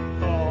fit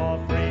for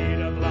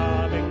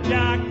freedom-loving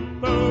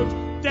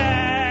jackboot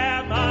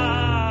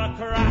Democrats.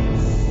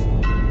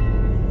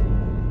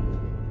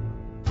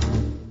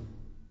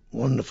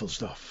 Wonderful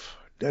stuff.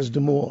 Des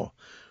D'Amour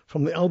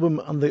from the album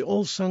And They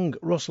All Sang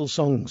Russell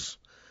Songs.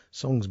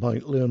 Songs by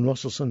Leon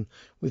Russellson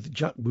with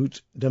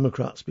Jackboot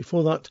Democrats.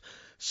 Before that,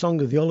 Song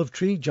of the Olive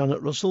Tree,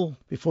 Janet Russell.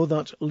 Before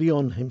that,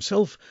 Leon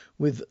himself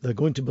with They're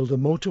Going to Build a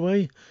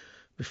Motorway.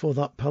 Before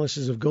that,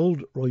 Palaces of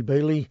Gold, Roy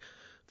Bailey.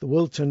 The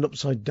World Turned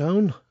Upside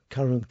Down,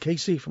 Karen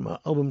Casey from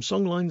our album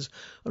Songlines,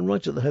 and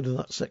right at the head of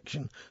that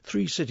section,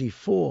 3 City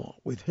 4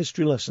 with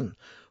History Lesson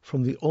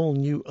from the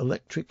all-new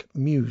Electric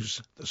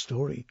Muse, the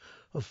story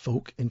of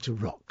folk into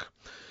rock.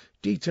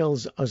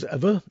 Details as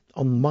ever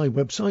on my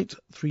website,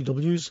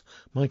 3Ws,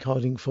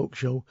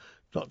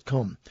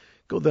 MikeHardingFolkShow.com.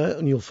 Go there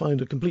and you'll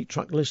find a complete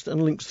track list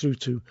and links through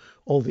to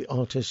all the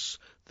artists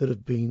that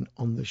have been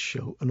on this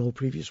show and all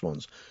previous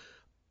ones.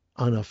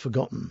 And I've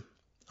forgotten.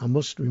 I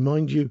must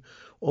remind you,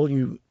 all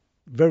you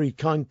very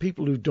kind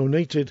people who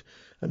donated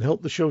and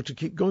helped the show to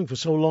keep going for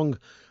so long,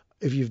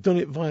 if you've done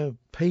it via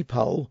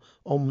PayPal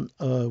on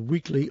a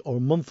weekly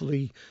or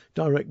monthly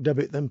direct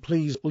debit, then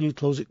please will you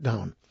close it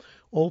down.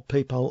 All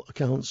PayPal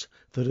accounts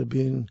that are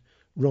being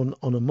run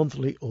on a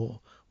monthly or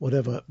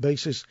whatever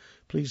basis,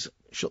 please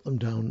shut them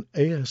down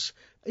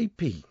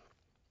ASAP.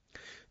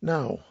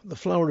 Now, The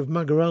Flower of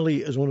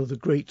Magarally is one of the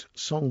great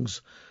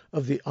songs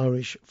of the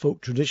Irish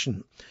folk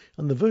tradition,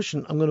 and the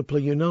version I'm going to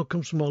play you now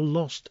comes from a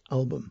Lost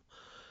album.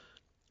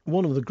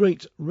 One of the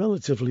great,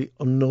 relatively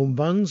unknown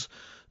bands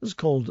is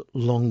called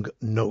Long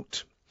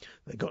Note.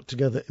 They got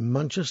together in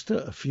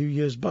Manchester a few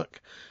years back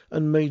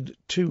and made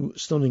 2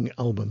 stunning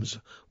albums,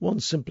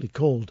 one simply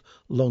called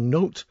Long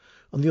Note,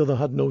 and the other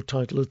had no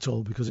title at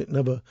all because it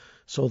never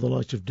saw the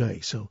light of day,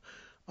 so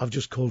I've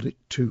just called it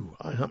 2.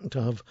 I happen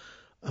to have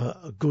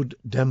a good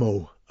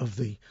demo of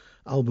the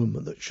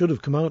album that should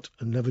have come out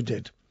and never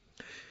did.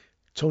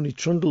 Tony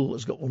Trundle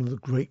has got one of the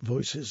great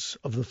voices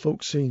of the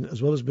folk scene, as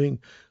well as being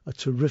a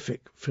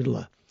terrific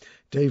fiddler.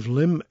 Dave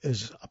Lim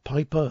is a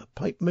piper,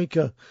 pipe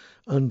maker,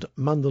 and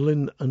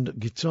mandolin and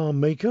guitar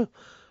maker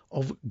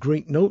of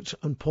great note,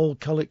 and Paul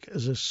Callick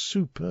is a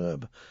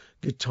superb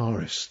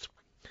guitarist.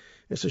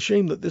 It's a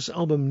shame that this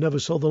album never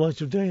saw the light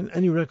of day, and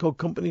any record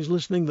companies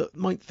listening that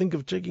might think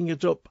of taking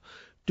it up,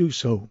 do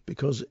so,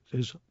 because it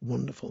is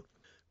wonderful.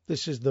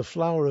 This is The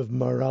Flower of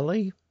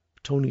Magarally,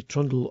 Tony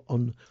Trundle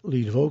on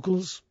lead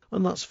vocals,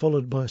 and that's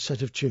followed by a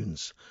set of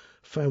tunes,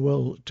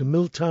 Farewell to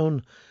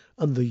Milltown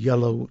and The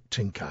Yellow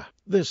Tinker.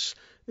 This,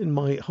 in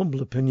my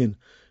humble opinion,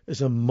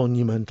 is a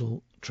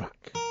monumental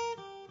track.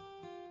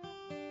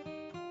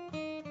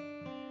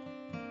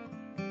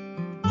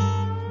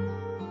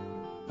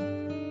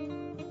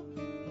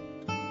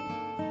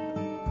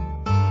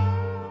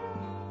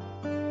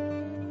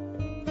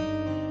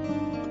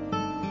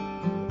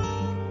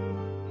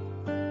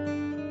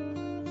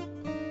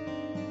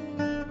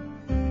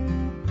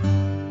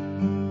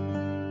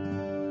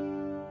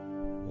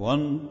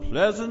 One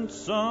pleasant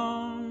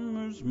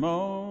summer's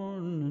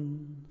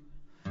morning,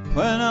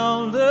 when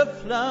all the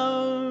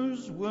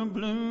flowers were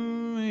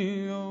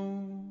blooming,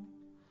 oh,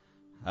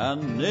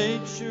 and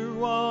nature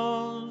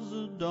was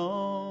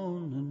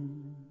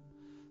a-dawning,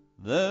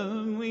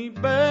 the wee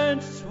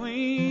birds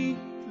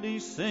sweetly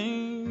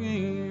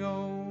singing,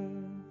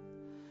 oh,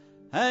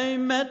 I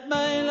met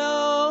my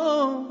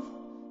love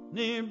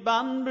near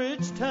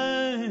Banbridge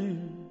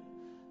town,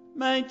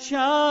 my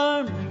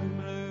charming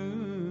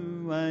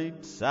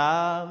blue-eyed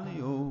Sally,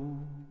 oh.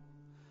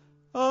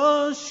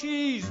 Oh,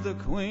 she's the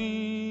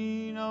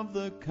queen of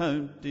the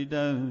county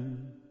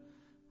down,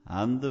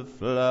 and the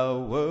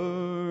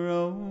flower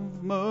of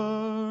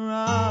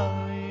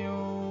Magarally,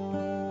 oh.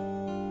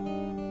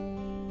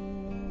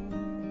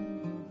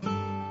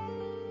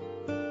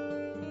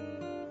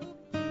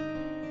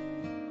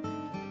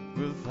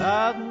 With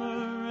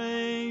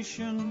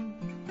admiration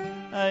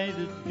I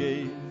did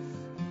gaze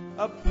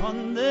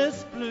upon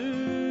this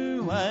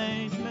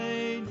blue-eyed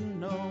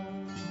maiden, oh.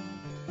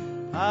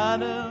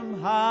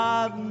 Adam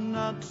had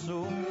not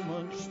so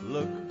much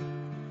luck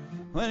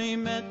when he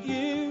met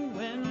you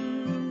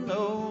in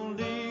old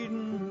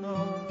Eden,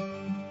 oh.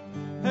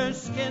 Her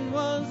skin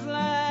was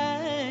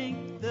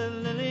like the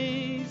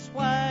lilies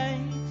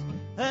white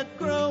that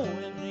grow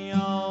in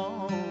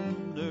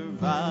yonder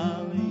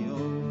valley,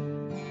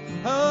 oh.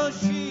 Oh,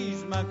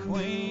 she's my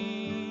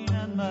queen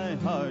and my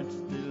heart's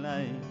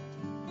delight,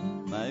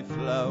 my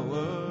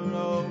flower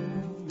of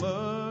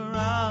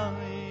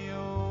Magarally,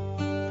 oh.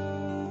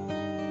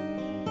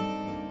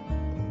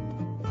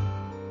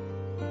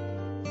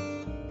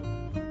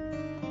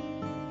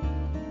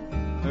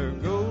 Her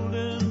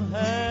golden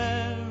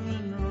hair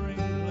in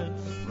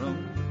ringlets from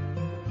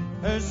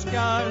her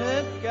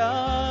scarlet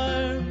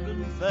garb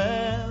and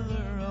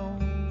feather, oh.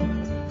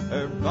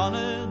 Her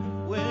bonnet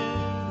with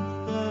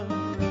the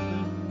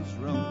ribbons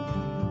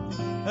rung,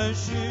 her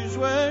shoes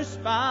were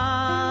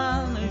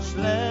Spanish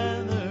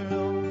leather,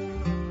 oh.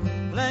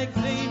 Like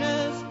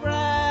Venus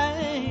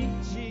bright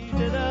she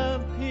did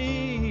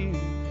appear,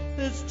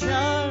 this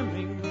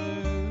charming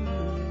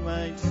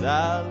blue-eyed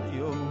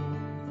Sally, oh.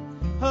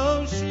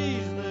 Oh,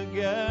 she's the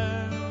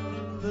girl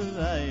that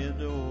I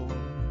adore,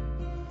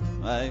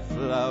 my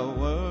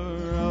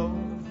flower of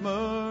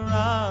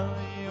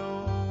Magarally,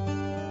 oh.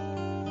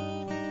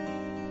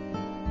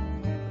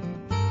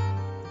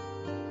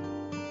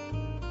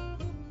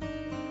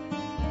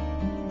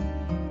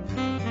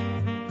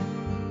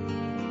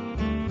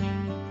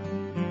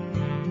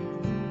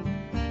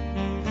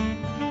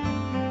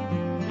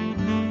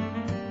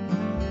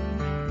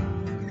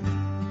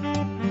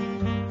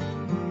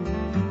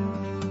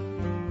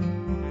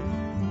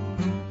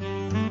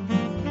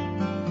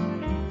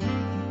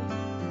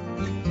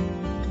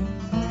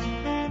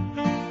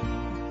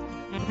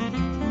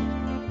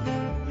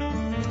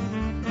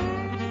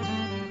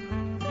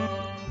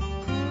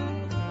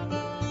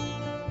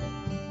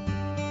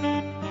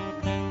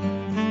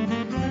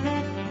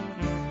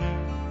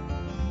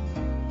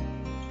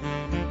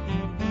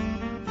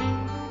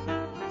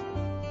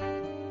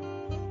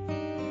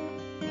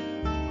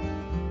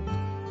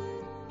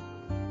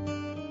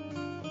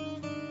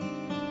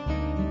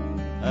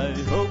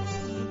 I hope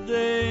the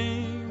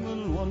day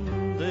will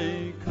one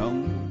day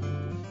come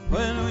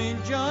when we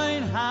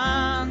join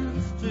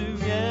hands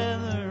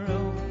together,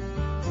 oh,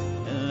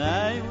 and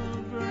I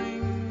will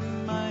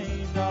bring my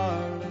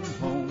darling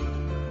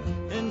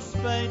home in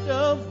spite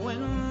of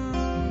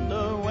wind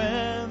or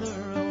weather,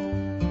 oh,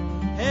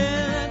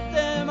 and let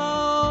them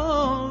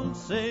all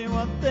say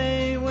what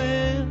they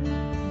will,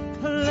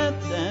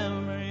 let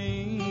them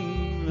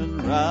reel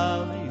and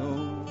rally,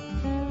 oh,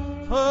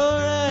 for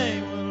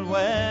I will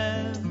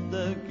wed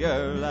the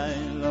girl I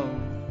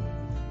love,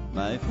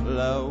 my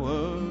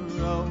flower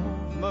of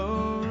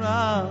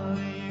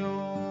Moralia.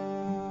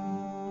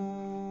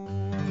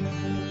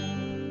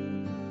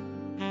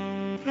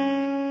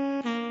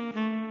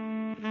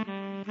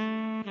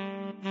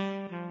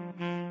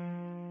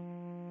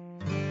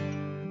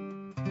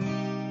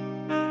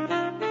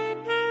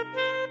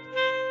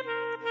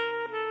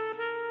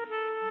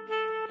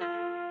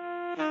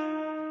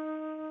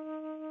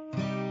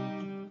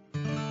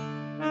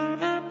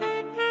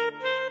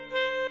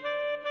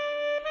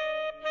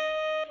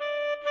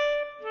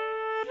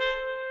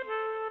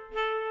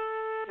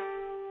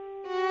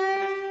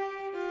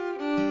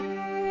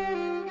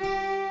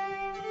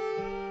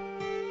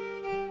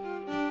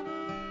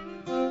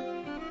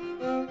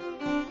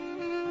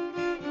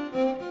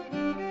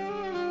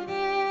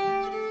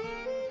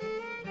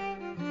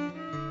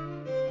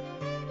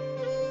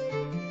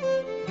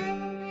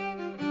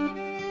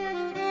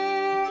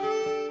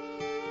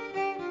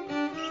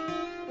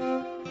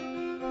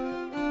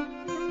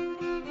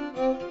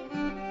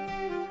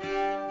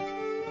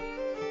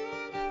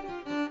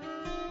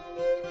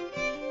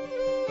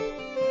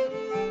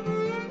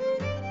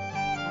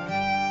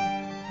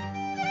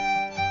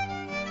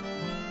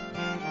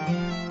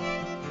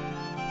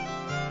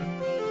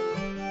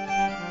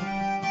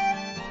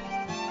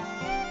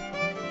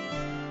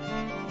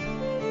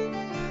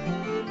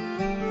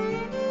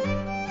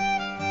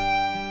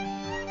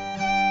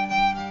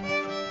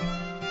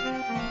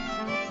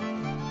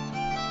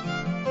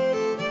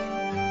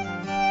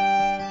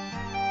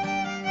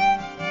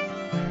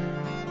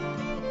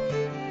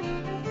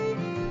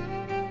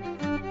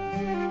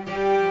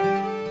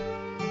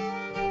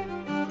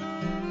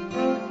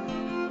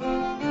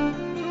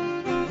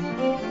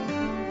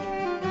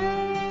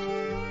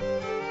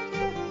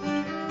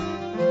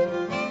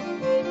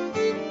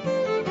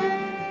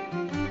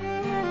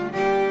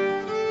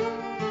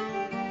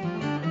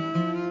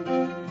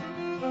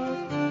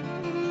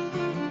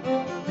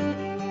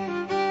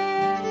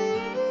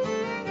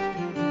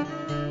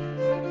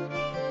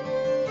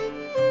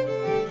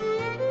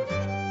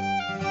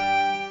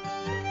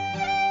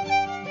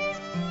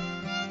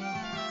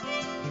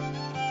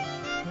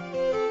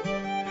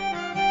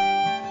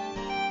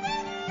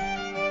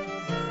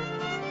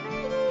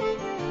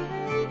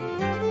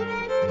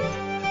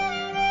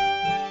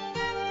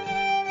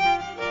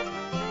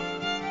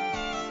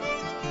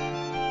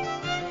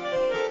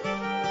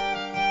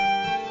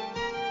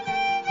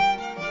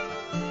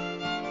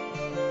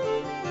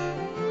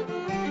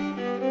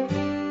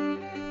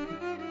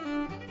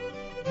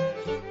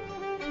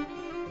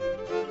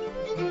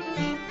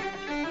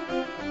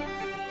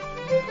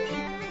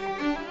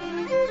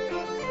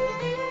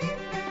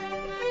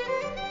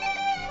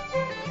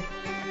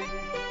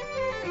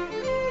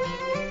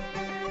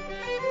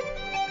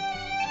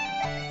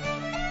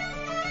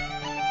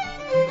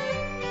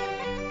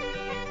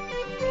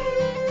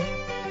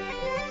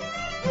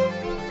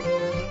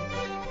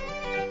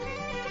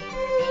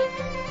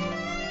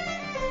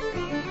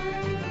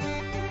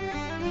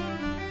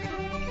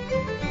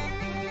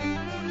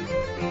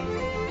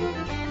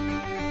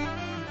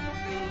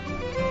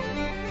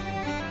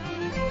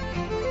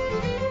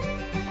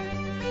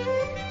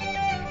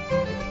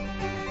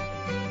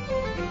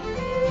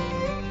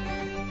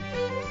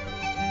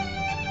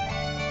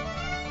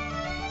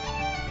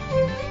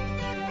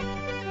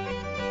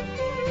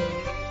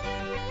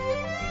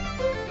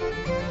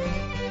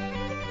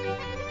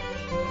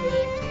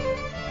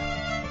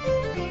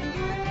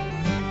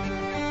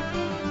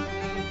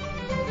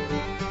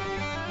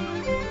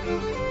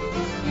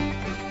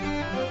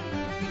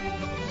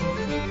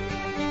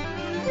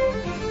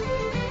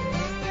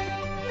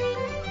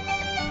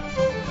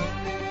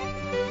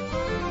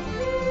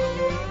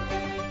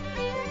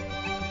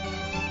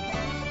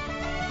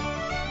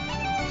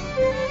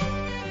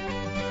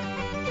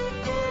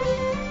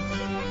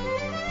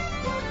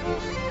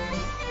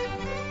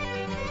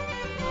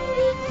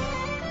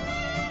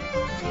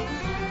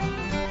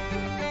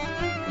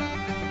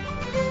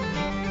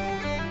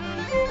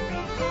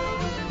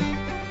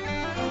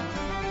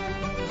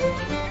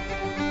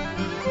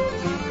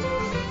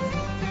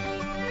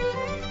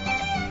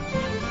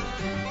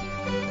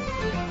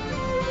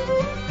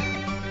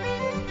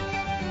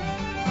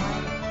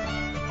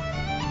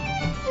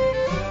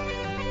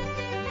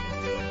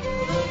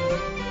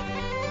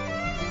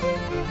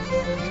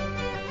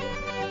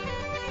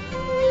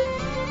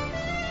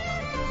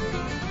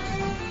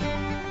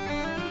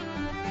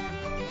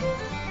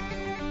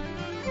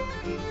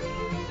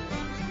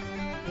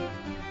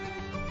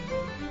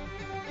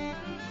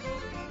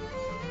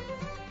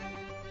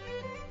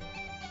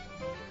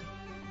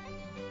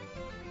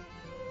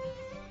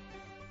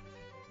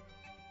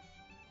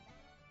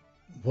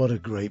 What a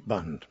great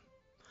band.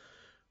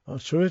 A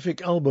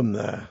terrific album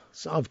there.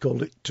 So I've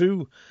called it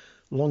too.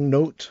 Long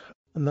Note,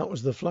 and that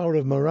was The Flower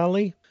of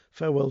Morali,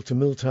 Farewell to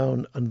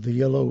Milltown, and The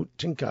Yellow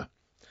Tinker.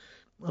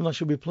 And I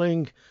shall be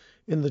playing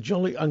in the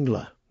Jolly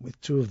Angler with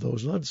two of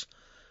those lads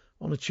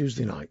on a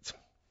Tuesday night.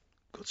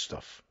 Good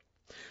stuff.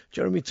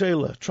 Jeremy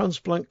Taylor,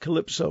 Transplant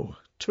Calypso,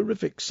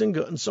 terrific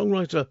singer and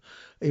songwriter,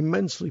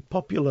 immensely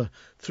popular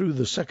through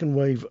the second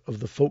wave of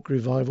the folk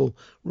revival,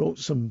 wrote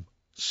some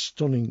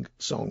stunning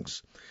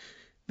songs.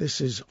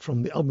 This is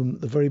from the album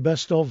The Very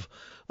Best Of,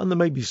 and there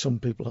may be some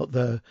people out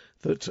there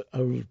that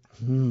are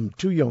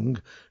too young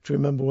to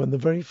remember when the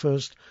very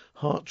first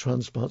heart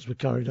transplants were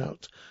carried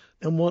out,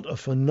 and what a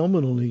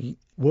phenomenally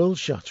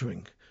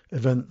world-shattering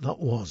event that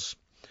was.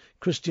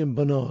 Christian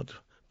Barnard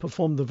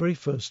performed the very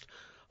first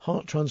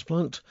heart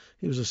transplant.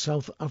 He was a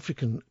South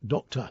African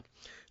doctor,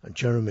 and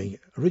Jeremy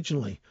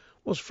originally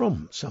was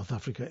from South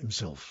Africa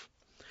himself.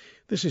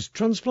 This is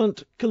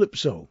Transplant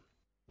Calypso.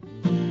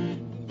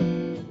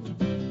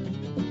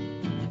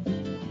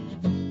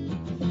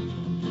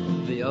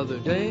 The other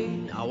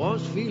day I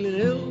was feeling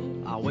ill.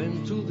 I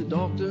went to the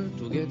doctor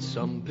to get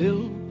some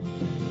pill.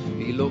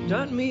 He looked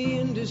at me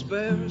in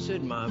despair,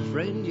 said, my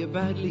friend, you're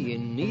badly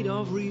in need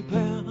of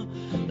repair.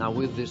 Now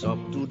with this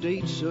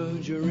up-to-date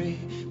surgery,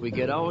 we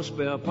get our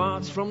spare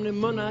parts from the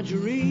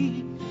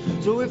menagerie.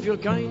 So if you'll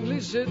kindly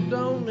sit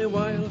down a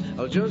while,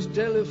 I'll just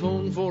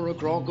telephone for a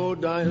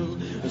crocodile.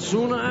 And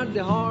soon I had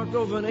the heart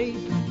of an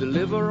ape, the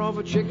liver of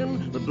a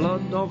chicken, the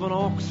blood of an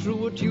ox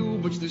through a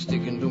tube which they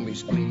sticking to me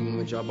spleen,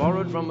 which I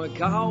borrowed from a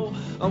cow.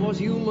 I was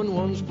human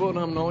once, but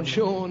I'm not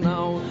sure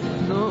now.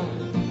 No.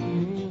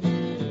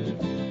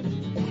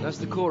 That's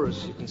the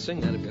chorus. You can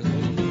sing that a bit.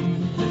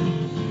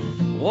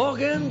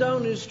 Walking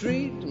down the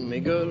street, my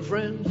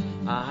girlfriend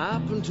I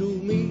happened to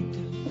meet.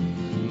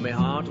 My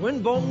heart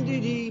went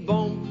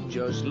bom-dee-dee-bom,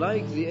 just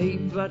like the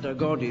ape that I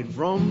got it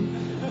from.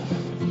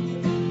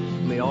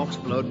 My ox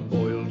blood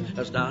boiled,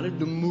 I started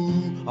to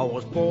moo. I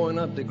was pawing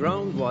at the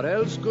ground, what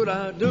else could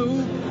I do?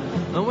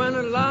 And when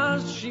at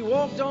last she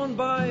walked on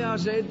by, I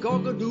said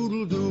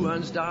cock-a-doodle-doo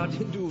and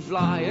started to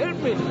fly. Help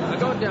me! I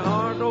got the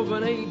heart of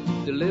an ape,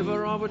 the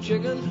liver of a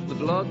chicken, the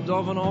blood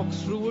of an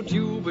ox through a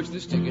tube which they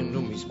sticking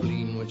to me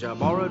spleen, which I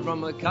borrowed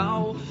from a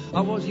cow.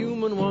 I was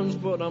human once,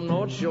 but I'm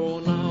not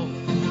sure now.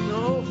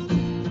 No.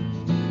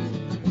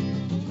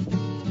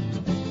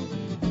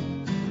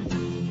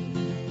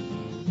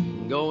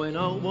 Going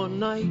out one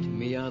night,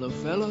 me and a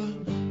fella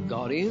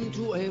got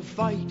into a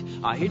fight.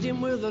 I hit him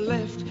with a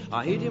left,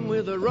 I hit him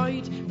with a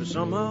right, but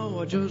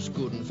somehow I just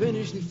couldn't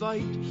finish the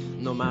fight.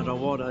 No matter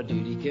what I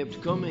did, he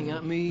kept coming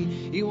at me.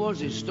 He was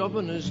the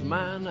stubbornest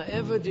man I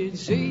ever did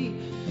see.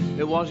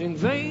 It was in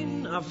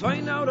vain, I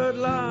find out at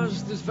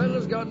last, this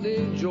fella's got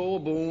the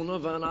jawbone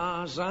of an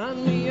ass.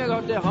 And me, I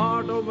got the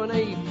heart of an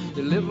ape,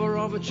 the liver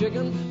of a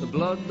chicken, the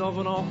blood of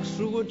an ox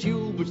through a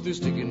tube which they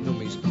sticking to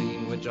me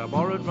spleen, which I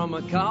borrowed from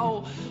a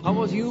cow. I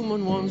was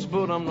human once,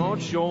 but I'm not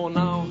sure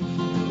now.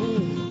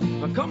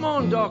 Now come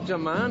on, doctor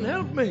man,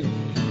 help me.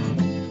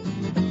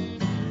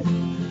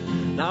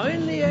 Now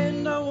in the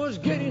end I was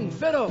getting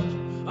fed up.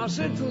 I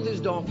said to this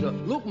doctor,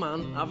 look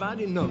man, I've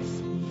had enough.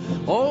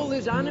 All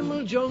this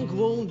animal junk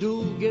won't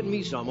do. Get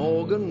me some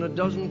organ that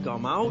doesn't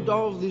come out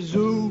of the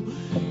zoo.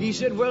 He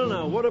said, well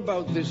now, what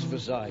about this for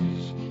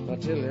size? I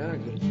tell you, I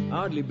could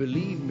hardly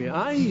believe my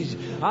eyes.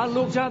 I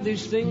looked at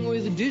this thing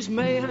with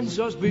dismay and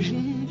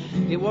suspicion.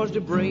 It was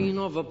the brain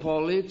of a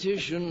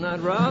politician.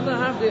 I'd rather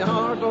have the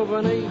heart of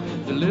an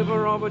ape, the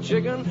liver of a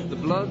chicken, the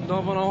blood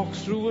of an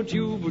ox through a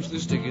tube which they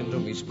sticking to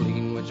me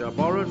spleen, which I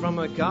borrowed from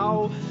a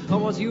cow. I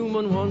was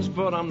human once,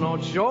 but I'm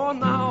not sure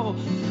now.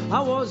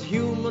 I was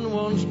human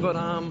once, but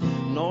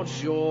I'm not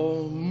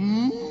sure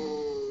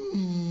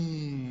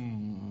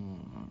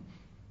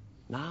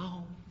now.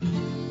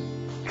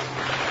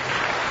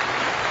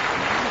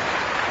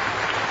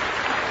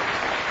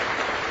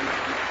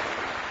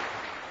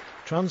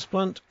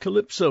 Transplant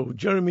Calypso,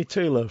 Jeremy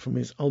Taylor, from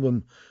his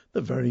album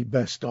The Very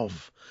Best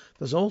Of.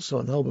 There's also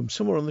an album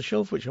somewhere on the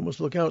shelf which I must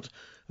look out,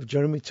 of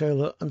Jeremy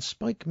Taylor and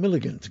Spike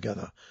Milligan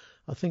together.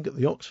 I think at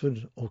the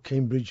Oxford or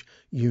Cambridge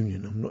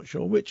Union, I'm not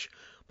sure which,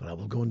 but I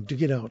will go and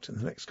dig it out in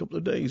the next couple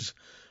of days,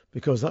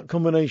 because that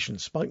combination,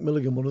 Spike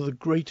Milligan, one of the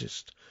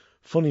greatest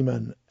funny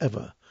men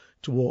ever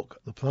to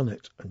walk the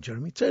planet, and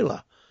Jeremy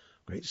Taylor,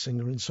 great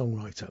singer and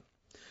songwriter.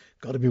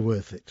 Got to be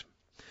worth it.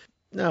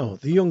 Now,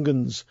 the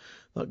Young'uns,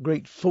 that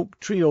great folk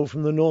trio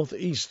from the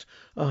northeast,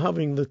 are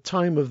having the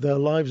time of their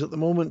lives at the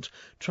moment,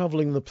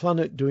 travelling the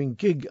planet, doing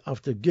gig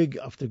after gig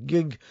after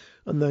gig,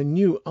 and their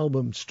new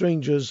album,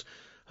 Strangers,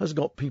 has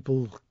got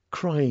people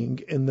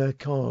crying in their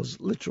cars,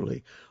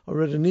 literally. I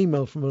read an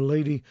email from a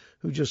lady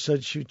who just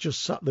said she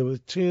just sat there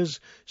with tears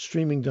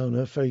streaming down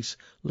her face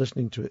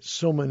listening to it.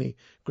 So many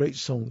great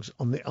songs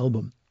on the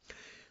album.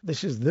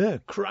 This is their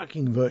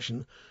cracking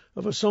version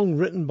of a song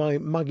written by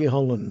Maggie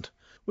Holland,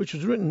 which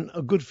was written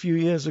a good few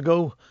years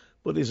ago,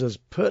 but is as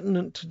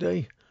pertinent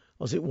today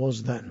as it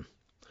was then.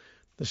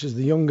 This is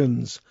the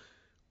Young'uns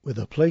with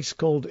A Place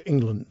Called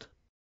England.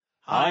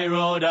 I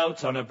rode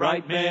out on a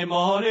bright May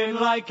morning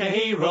like a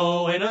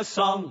hero in a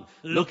song,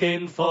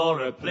 looking for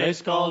a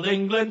place called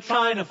England,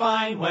 trying to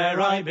find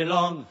where I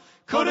belong.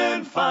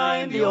 Couldn't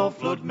find the old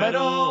flood meadow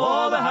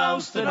or the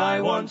house that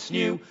I once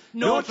knew,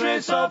 no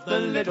trace of the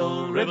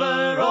little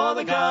river or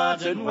the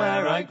garden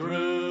where I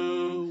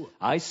grew.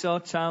 I saw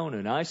town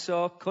and I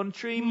saw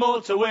country,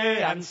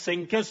 motorway and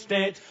sink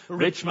estate,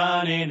 rich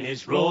man in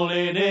his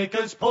rolling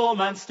acres, poor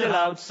man still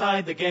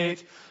outside the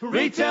gate.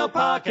 Retail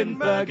park and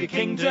burger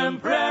kingdom,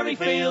 prairie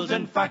field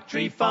and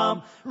factory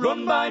farm,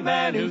 run by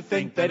men who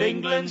think that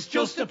England's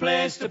just a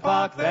place to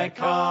park their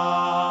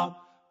car.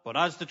 But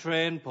as the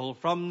train pulled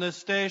from the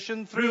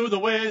station through the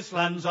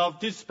wastelands of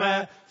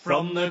despair,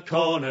 from the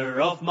corner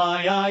of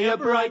my eye a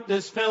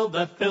brightness filled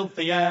the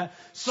filthy air.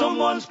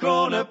 Someone's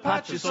grown a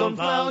patch of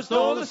sunflowers,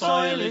 though the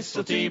soil is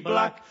sooty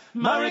black,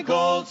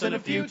 marigolds and a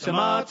few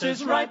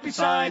tomatoes right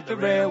beside the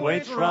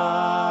railway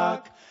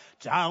track.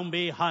 Down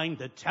behind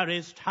the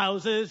terraced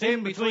houses,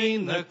 in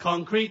between the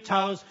concrete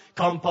towers,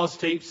 compost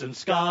heaps and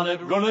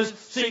scarlet runners,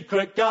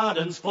 secret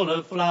gardens full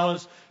of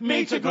flowers.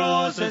 Meter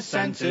grows as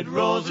scented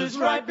roses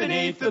right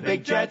beneath the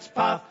big jet's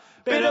path.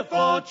 Bit of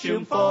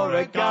fortune for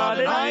a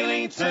garden,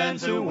 Eileen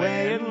turns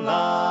away and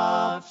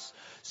laughs.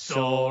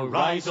 So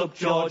rise up,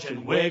 George,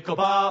 and wake up,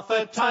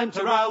 Arthur, time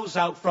to rouse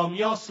out from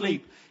your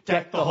sleep.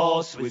 Deck the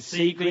horse with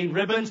sea green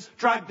ribbons,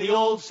 drag the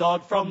old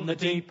sword from the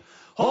deep.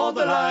 Hold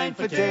the line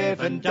for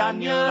Dave and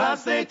Daniel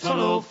as they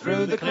tunnel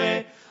through the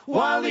clay,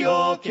 while the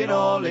oak in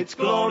all its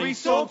glory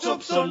soaks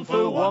up sun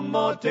for one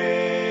more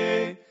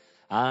day.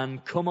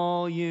 And come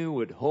all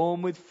you at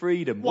home with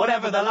freedom,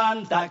 whatever the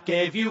land that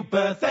gave you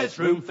birth, there's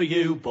room for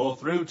you,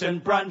 both root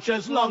and branch,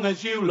 as long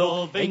as you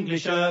love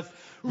English earth.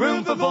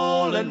 Room for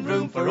vole and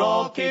room for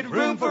orchid,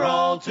 room for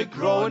all to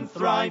grow and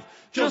thrive.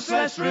 Just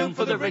less room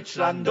for the rich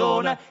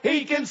landowner,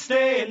 he can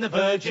stay in the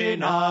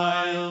Virgin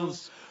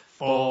Isles.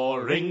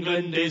 For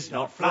England is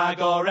not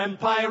flag or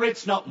empire,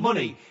 it's not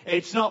money,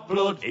 it's not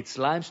blood. It's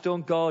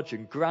limestone gorge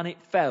and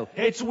granite fell.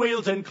 It's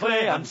weald and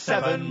clay and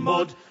Severn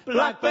mud.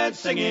 Blackbird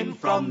singing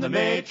from the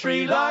May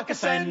tree, lark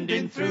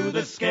ascending through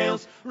the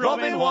scales,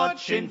 robin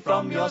watching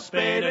from your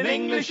spade, and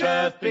English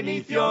earth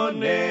beneath your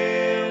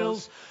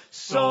nails.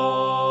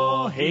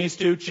 So here's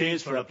two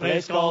cheers for a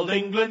place called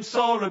England,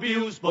 sore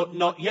abused but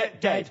not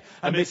yet dead,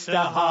 a Mr.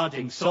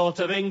 Harding sort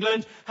of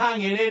England,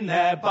 hanging in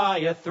there by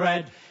a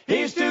thread.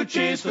 Here's two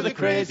cheers for the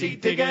crazy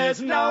diggers,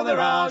 now their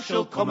hour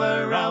shall come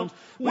around.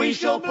 We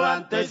shall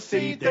plant the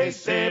seed they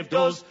saved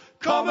us,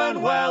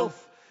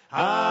 Commonwealth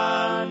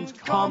and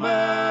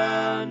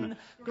common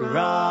ground.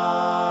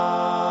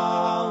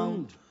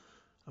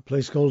 A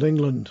place called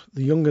England,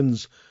 the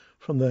Young'uns,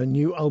 from their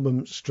new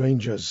album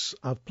Strangers.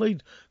 I've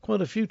played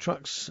quite a few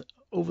tracks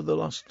over the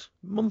last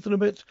month and a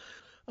bit,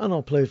 and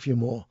I'll play a few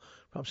more,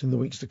 perhaps in the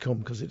weeks to come,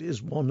 because it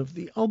is one of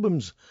the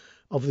albums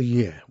of the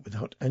year,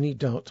 without any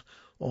doubt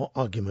or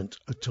argument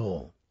at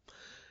all.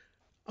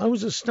 I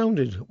was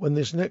astounded when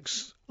this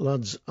next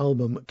lad's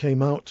album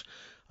came out.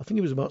 I think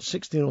he was about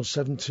 16 or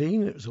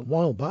 17. It was a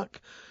while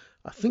back.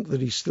 I think that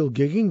he's still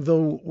gigging,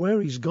 though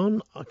where he's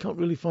gone, I can't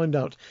really find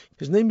out.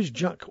 His name is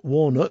Jack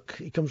Warnock.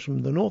 He comes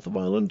from the north of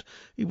Ireland.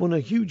 He won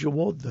a huge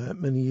award there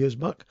many years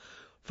back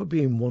for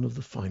being one of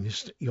the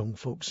finest young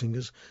folk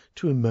singers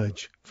to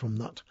emerge from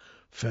that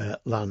fair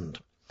land.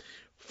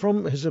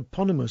 From his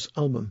eponymous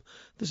album,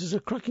 this is a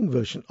cracking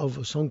version of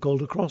a song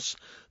called Across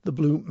the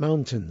Blue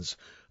Mountains.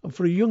 And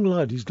for a young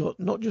lad, he's got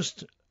not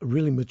just a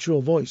really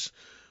mature voice,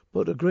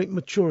 but a great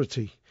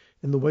maturity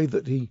in the way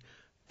that he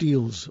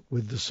deals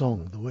with the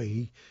song, the way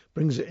he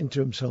brings it into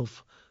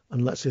himself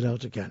and lets it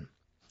out again.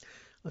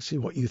 Let's see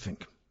what you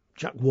think.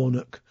 Jack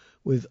Warnock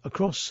with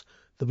Across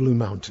the Blue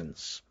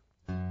Mountains.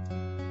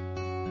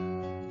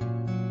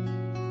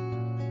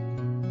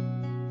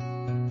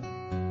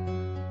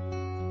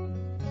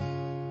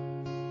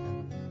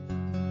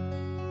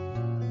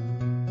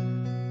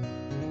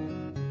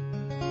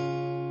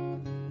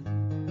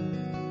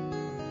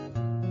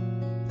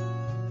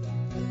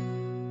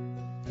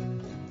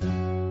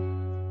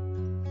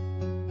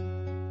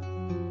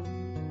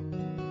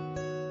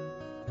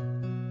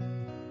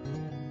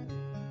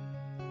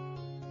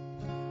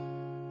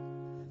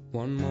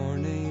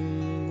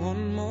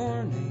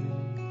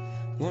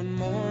 One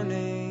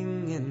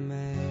morning in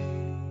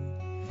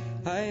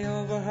May, I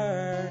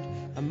overheard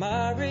a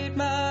married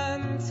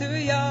man to a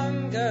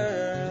young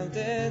girl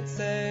did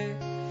say,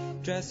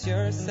 dress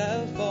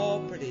yourself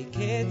up, pretty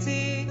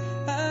Kitty,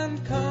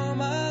 and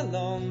come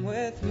along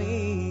with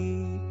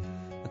me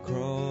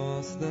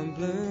across the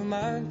Blue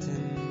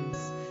Mountains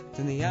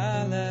to the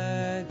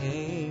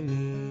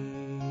Allegheny.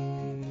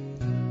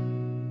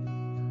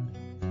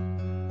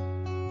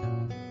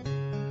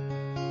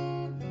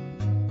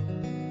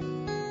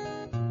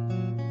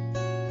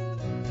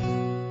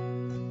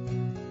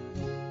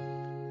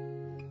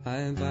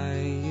 I'll buy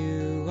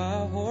you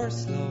a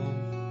horse,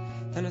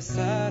 love, and a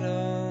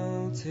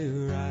saddle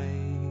to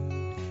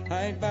ride.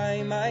 I'd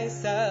buy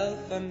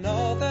myself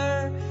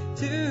another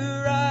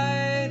to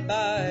ride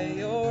by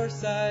your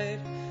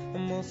side,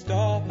 and we'll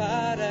stop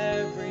at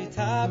every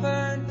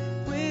tavern.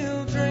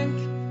 We'll drink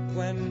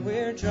when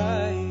we're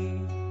dry.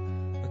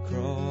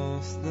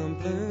 Across the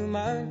blue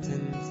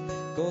mountains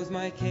goes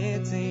my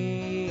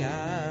Kitty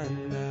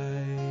and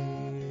I.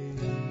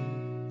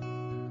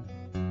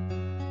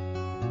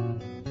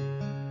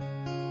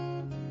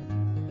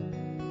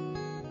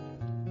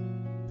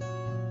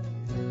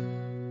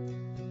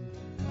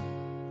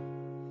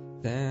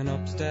 Then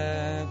up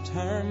stepped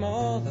her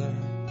mother,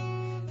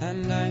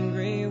 and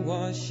angry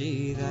was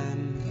she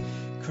then,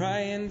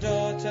 crying,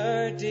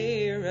 "Daughter,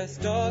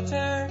 dearest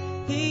daughter,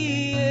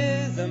 he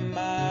is a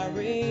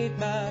married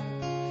man,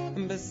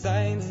 and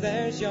besides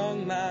there's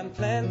young man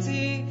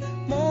plenty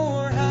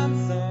more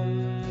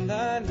handsome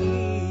than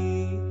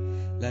he.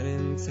 Let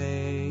him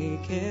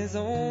take his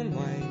own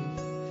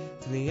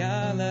wife to the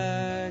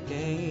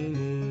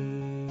Allegheny."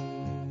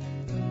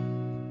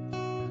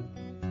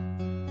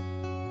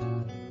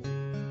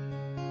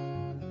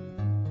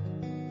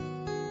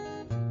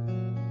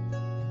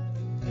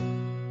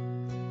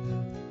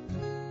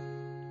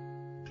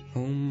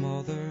 Oh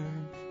mother,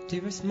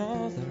 dearest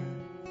mother,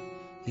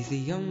 he's the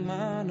young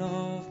man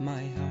of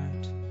my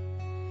heart.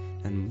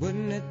 And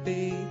wouldn't it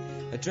be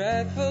a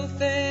dreadful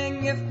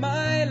thing if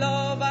my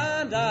love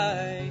and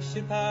I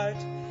should part?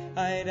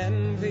 I'd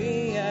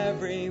envy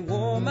every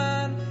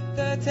woman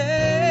that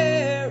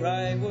e'er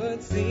I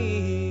would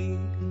see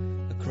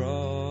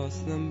across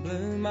the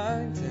blue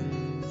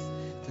mountains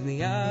to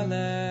the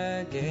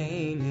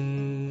Allegheny.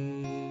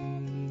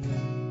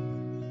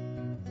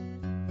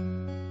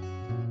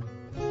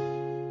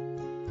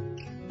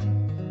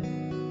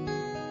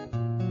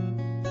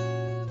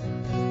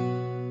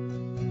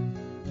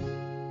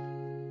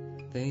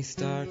 They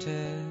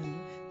started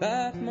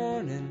that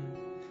morning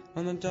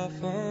on the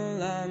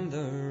Duffel and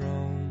the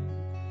Rhone,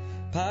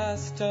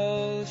 past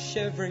tall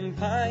shivering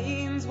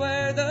pines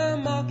where the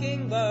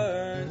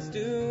mockingbirds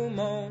do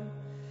moan,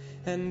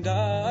 and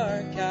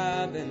dark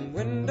cabin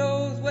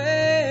windows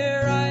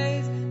where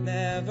eyes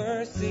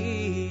never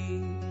see,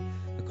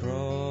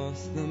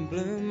 across the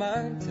blue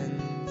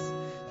mountains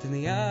to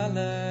the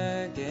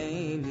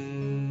Allegheny.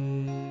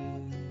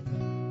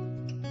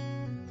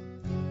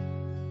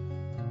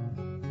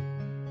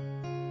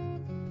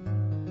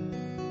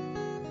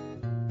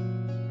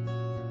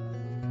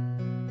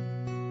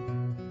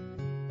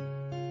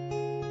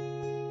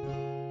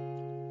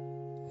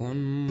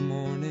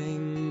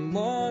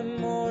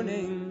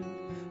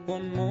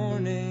 One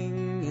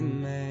morning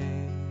in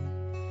May,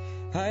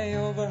 I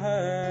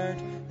overheard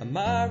a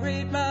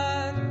married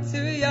man to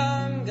a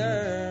young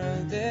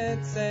girl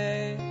did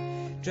say,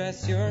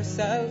 "Dress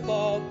yourself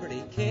all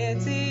pretty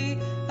Kitty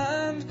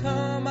and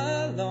come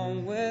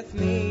along with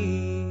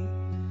me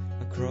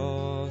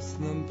across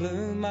the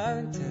blue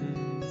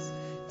mountains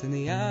to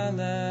the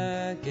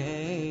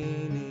Allegheny."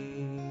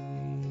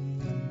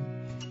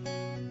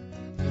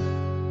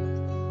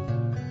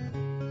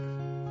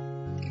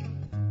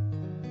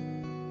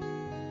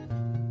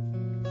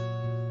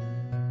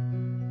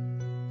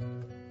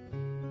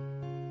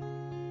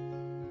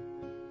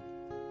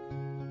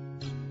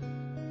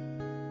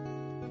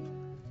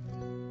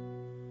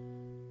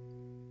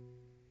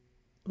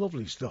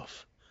 Lovely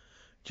stuff.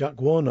 Jack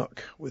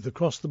Warnock with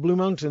Across the Blue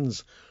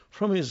Mountains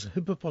from his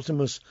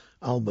Hippopotamus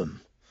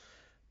album.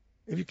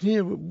 If you can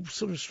hear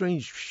sort of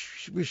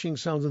strange wishing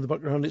sounds in the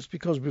background, it's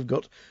because we've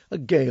got a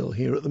gale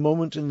here at the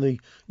moment in the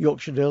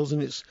Yorkshire Dales,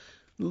 and it's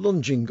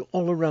lunging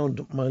all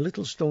around my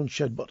little stone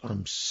shed, but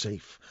I'm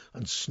safe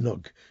and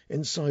snug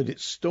inside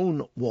its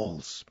stone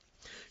walls.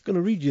 Going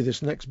to read you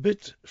this next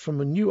bit from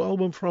a new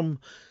album from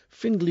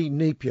Findlay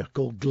Napier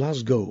called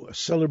Glasgow, a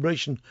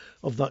celebration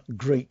of that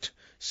great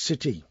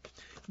city.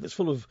 It's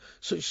full of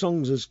such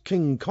songs as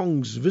King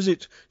Kong's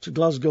Visit to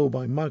Glasgow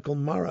by Michael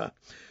Mara.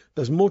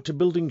 There's More to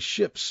Building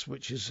Ships,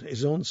 which is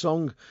his own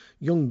song,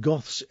 Young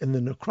Goths in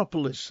the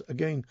Necropolis,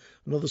 again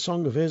another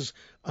song of his,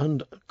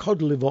 and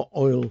Cod Liver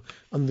Oil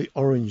and the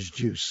Orange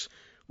Juice,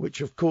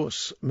 which of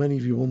course many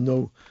of you will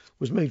know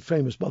was made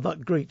famous by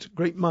that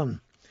great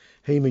man,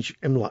 Hamish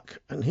Imlach.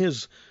 And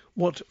here's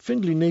what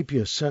Findlay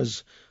Napier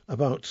says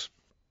about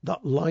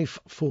that life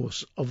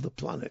force of the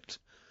planet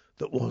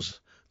that was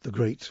the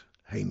great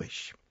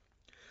Hamish.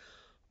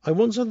 I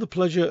once had the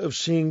pleasure of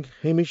seeing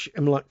Hamish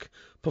Imlach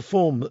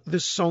perform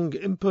this song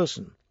in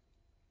person.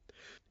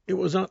 It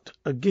was at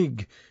a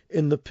gig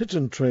in the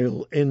Pitton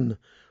Trail in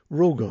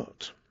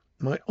Rogart.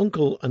 My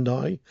uncle and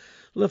I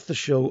left the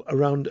show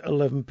around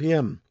 11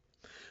 p.m.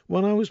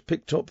 When I was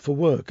picked up for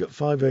work at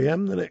 5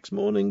 a.m. the next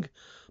morning,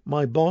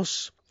 my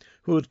boss,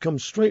 who had come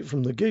straight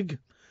from the gig,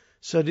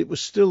 said it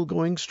was still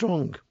going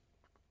strong.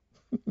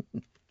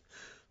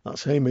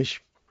 That's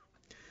Hamish.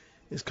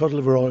 It's Cod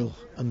Liver Oil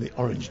and the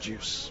Orange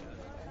Juice.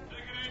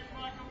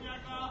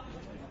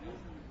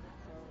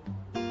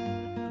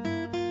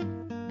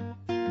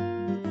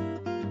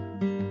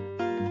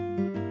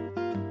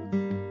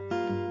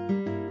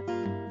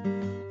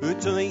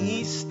 Out to the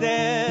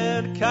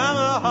east'ard come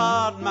a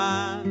hard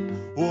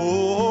man,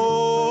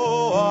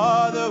 oh,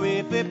 all the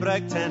way from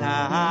Brigton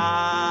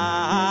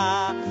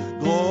High.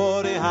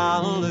 Glory,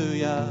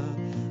 hallelujah,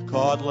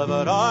 cod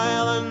liver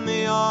oil and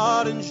the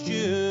orange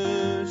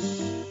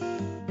juice.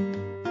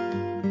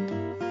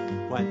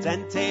 Went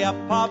into a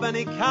pub and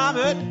he came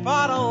out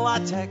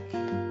paralytic.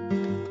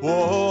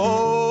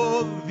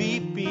 Oh,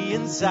 VP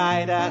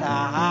inside it,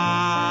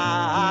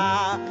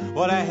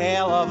 what a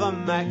hell of a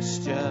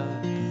mixture,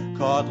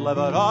 cod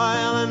liver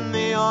oil and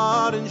the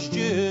orange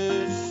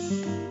juice.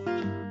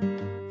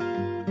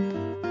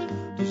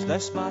 Does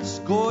this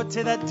must go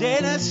to the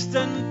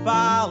Denniston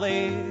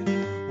Valley?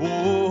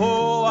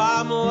 Oh,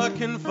 I'm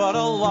looking for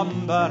a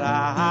lumber,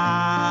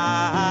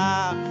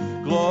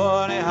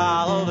 glory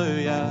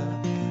hallelujah,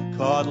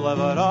 cod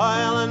liver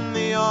oil and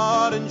the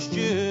orange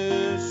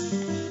juice.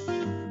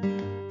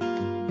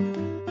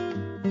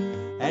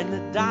 And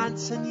the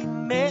dancing you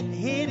met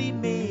Harry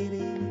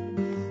Mary,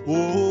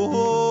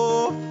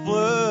 oh,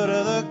 floor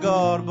of the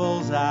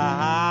Gorbals,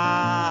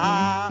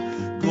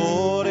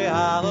 glory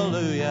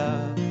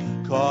hallelujah,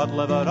 cod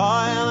liver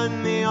oil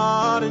and the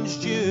orange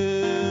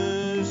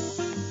juice.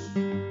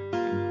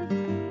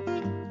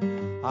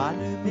 I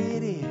know,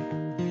 Mary,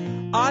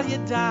 are you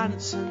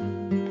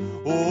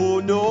dancing?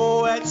 Oh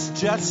no, it's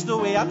just the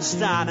way I'm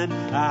standing,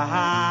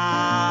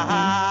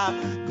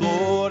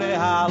 glory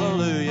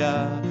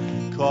hallelujah,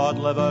 cod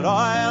liver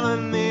oil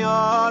and the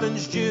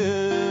orange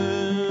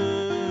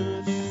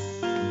juice.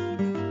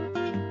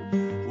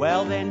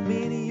 Well then,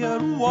 Mary, you're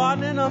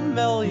 1 in a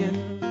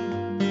million.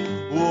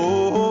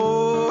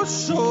 Oh,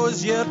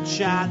 so's your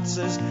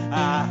chances.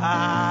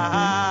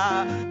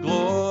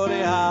 Glory,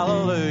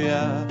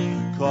 hallelujah,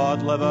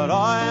 cod liver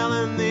oil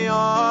and the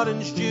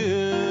orange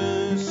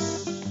juice.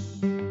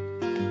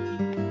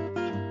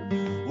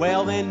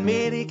 Well then,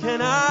 Mary,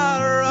 can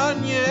I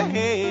run you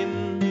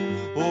home?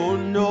 Oh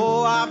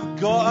no, I've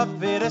got a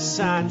pair of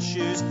sand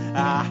shoes.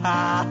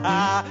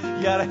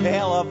 You're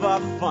hell of a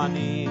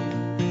funny,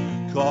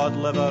 cod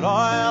liver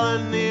oil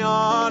and the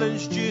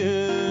orange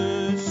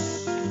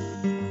juice.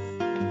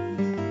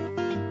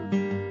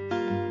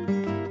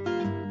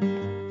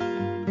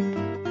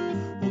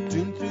 Well,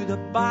 down through the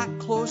back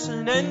close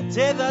and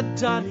into the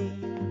dunny.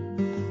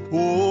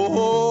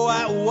 Oh,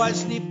 it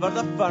wasn't for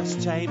the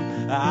first time.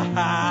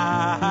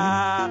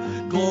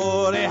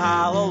 Glory,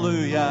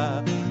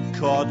 hallelujah,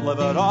 cod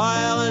liver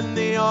oil and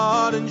the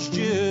orange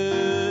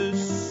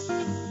juice.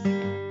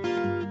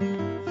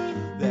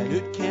 Then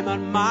out came her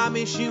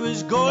mammy, she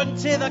was going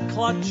to the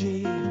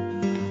clergy.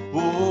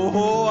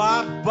 Oh,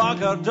 I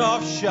buggered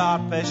off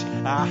sharpish.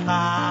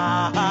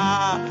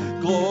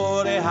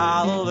 Glory,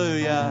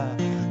 hallelujah,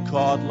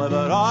 cod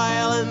liver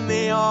oil and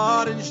the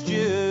orange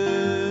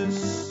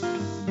juice.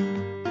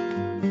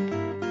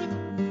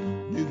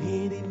 New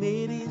Harry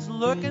Mary's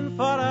looking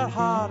for her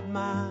hard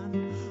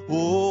man.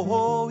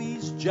 Oh,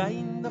 he's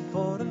joined the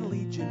Foreign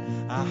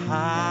Legion.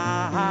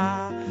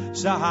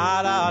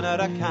 Sahara under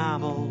the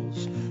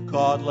camels,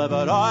 cod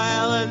liver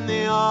oil and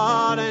the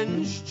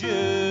orange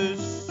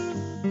juice.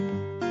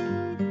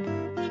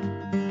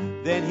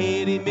 Then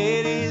Harry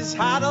Mary's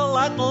had a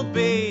little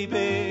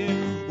baby.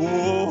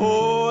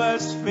 Oh,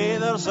 his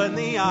father's in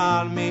the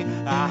army.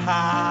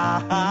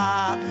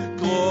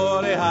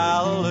 Glory,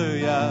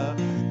 hallelujah,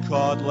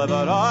 cod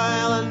liver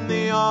oil and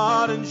the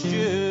orange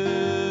juice.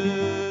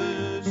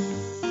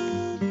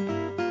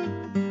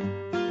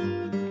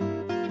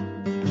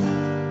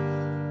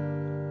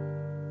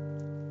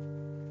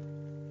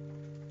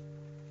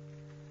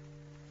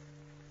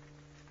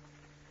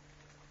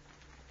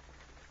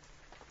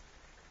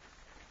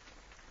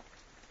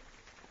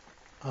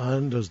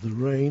 And as the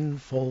rain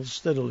falls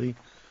steadily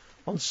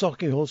on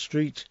Sauchiehall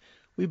Street,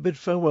 we bid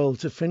farewell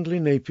to Findlay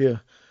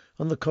Napier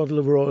and the cod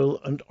liver oil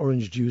and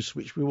orange juice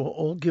which we were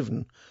all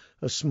given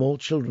as small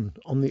children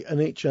on the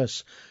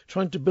NHS,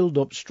 trying to build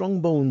up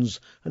strong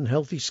bones and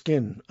healthy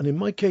skin. And in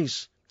my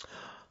case,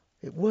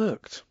 it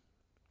worked.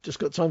 Just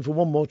got time for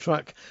one more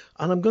track,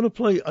 and I'm going to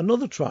play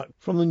another track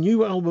from the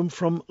new album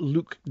from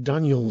Luke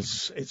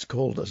Daniels. It's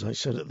called, as I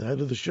said at the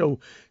head of the show,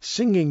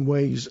 Singing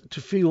Ways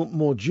to Feel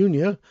More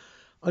Junior.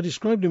 I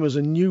described him as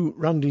a new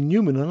Randy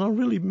Newman, and I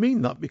really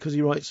mean that because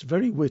he writes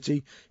very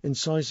witty,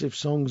 incisive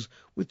songs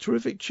with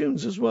terrific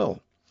tunes as well.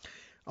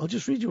 I'll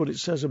just read you what it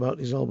says about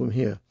his album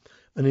here.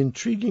 An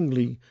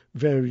intriguingly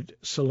varied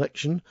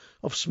selection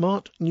of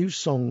smart new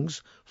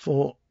songs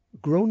for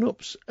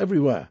grown-ups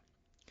everywhere.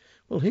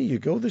 Well, here you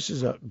go. This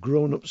is a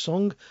grown-up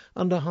song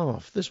and a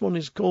half. This one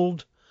is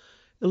called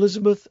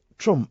Elizabeth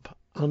Trump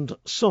and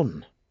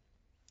Son.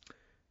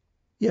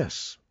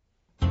 Yes.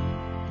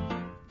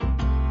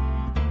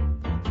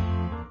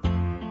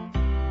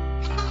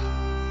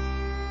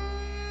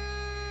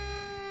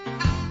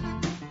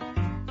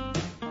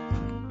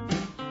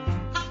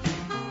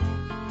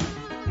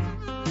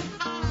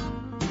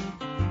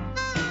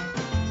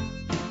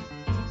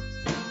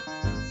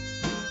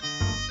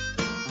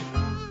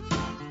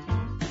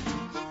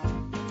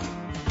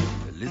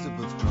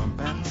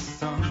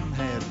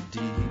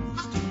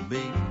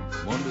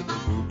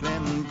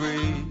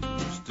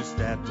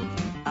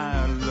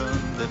 Ireland.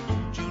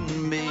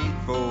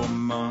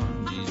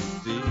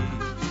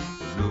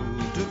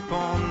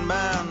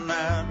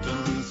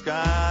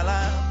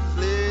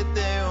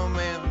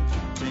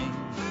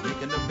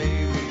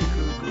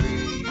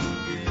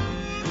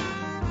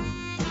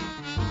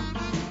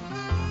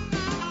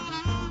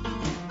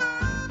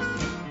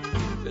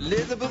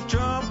 Elizabeth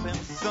Trump and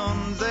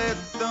Sunset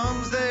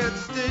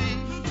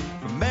Steve.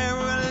 From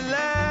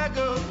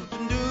Mar-a-Lago to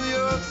New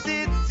York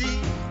City,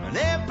 an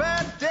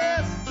Empire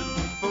destined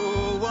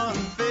for one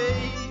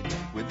fate,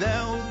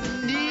 without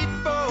the need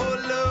for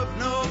love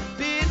nor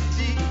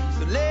pity.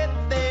 So let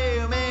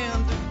them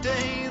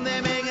entertain,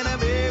 they're making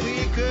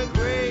America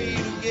great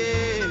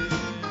again.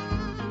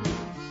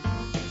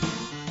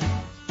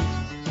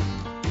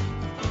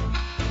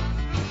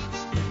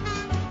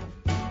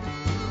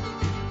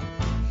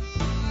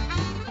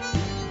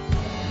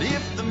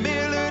 If the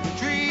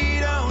military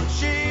don't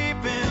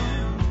shape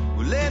him,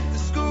 we'll let the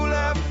school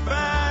of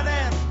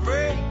finance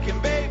break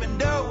him. Baby,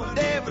 no one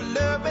ever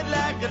loved me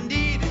like I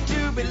needed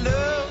to be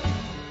loved.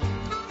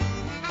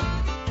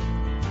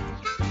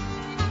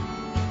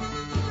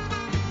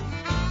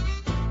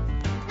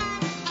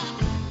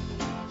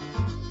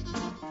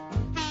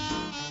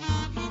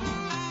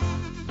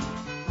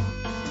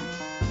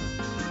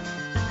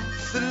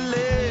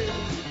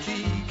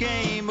 Celebrity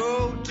came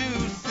oh too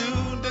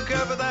soon to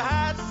cover the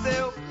high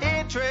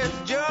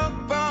self-interest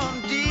junk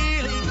bond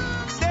dealing.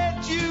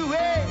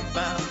 Accentuate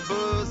my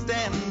bust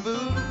and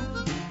boo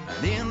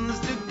and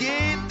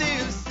instigate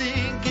this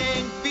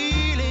sinking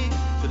feeling.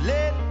 So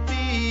let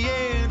me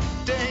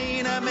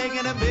entertain, I'm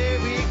making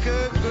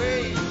America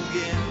great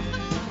again.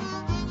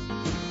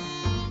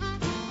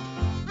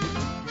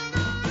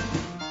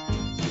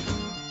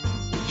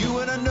 You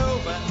wanna know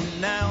by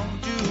now,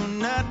 do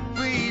not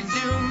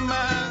presume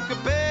my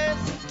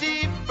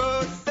capacity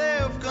for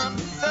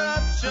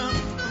self-consumption.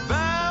 If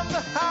I'm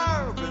the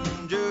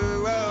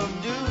harbinger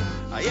of doom,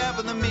 I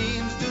have the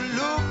means to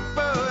look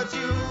but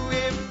your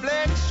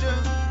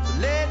reflection. So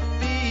let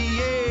me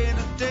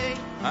entertain,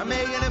 I'm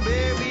making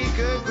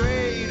America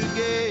great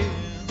again.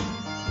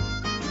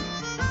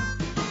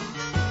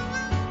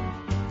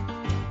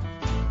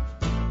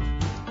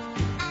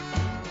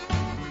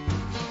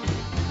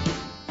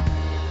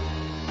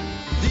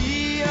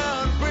 The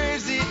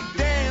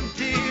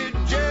unprecedented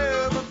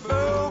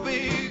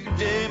germophobic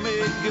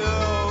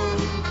demigod.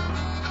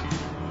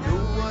 No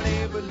one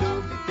ever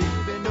loved me,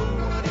 baby, no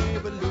one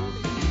ever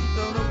loved me.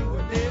 No, no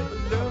one ever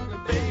loved me,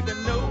 baby,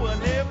 no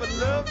one ever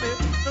loved me.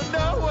 No,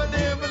 no one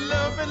ever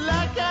loved me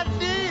like I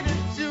needed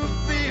to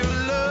feel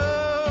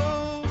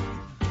loved.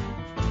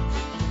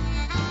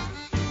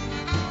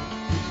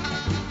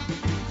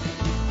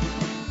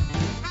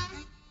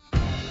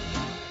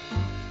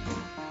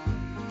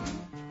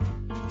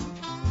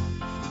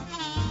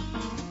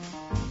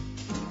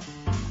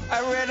 I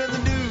read in the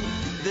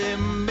news there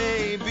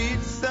may be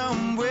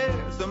somewhere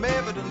some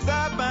evidence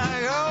of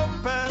my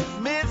own past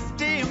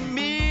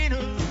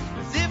misdemeanors.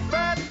 As if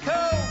I'd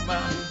comb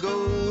my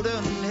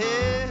golden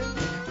hair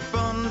to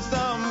fund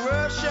some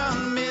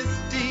Russian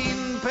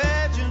Miss-teen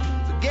pageant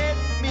to get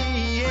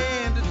me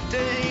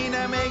entertained.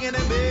 I'm making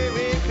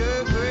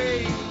America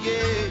great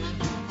again.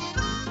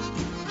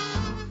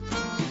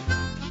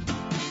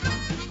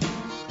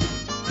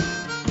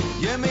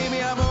 Yeah,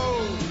 maybe I'm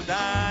old,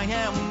 I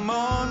am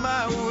on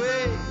my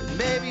way.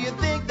 Maybe you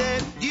think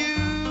that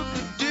you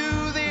could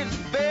do this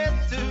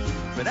better,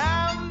 but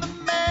I'm the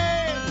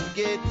man who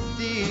gets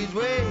these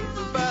ways.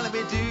 So follow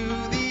me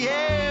to the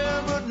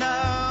end, but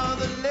now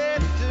the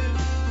letter,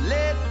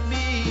 let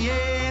me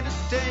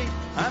entertain.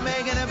 I'm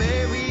making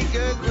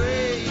America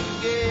great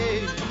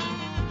again.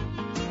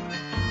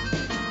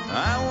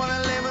 I wanna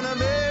live in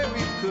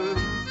America.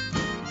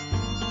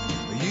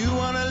 You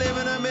wanna live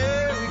in America.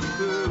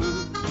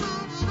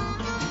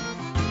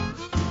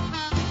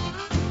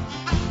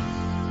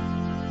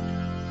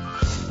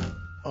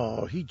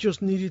 Oh, he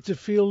just needed to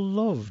feel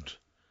loved.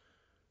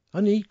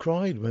 And he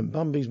cried when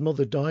Bambi's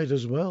mother died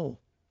as well.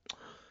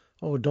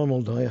 Oh,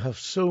 Donald, I have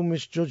so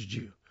misjudged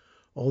you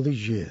all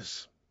these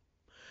years.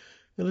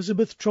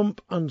 Elizabeth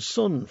Trump and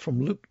Son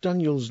from Luke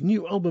Daniels'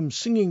 new album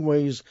Singing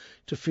Ways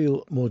to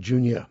Feel More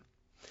Junior.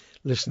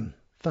 Listen,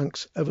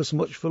 thanks ever so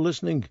much for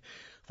listening.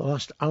 The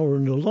last hour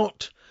and a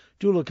lot.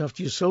 Do look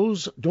after your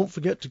souls. Don't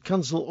forget to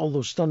cancel all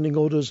those standing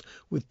orders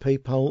with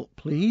PayPal,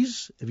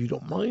 please, if you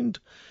don't mind.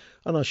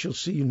 And I shall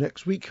see you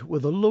next week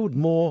with a load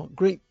more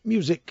great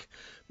music.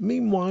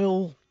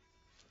 Meanwhile,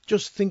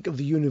 just think of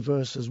the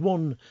universe as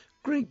one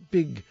great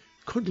big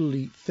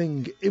cuddly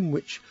thing in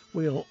which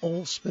we are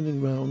all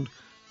spinning round,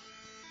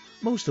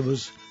 most of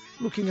us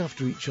looking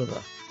after each other.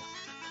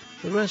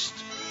 The rest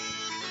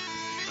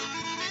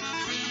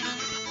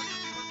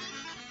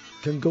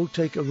can go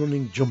take a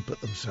running jump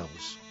at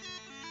themselves.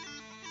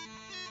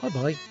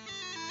 Bye-bye.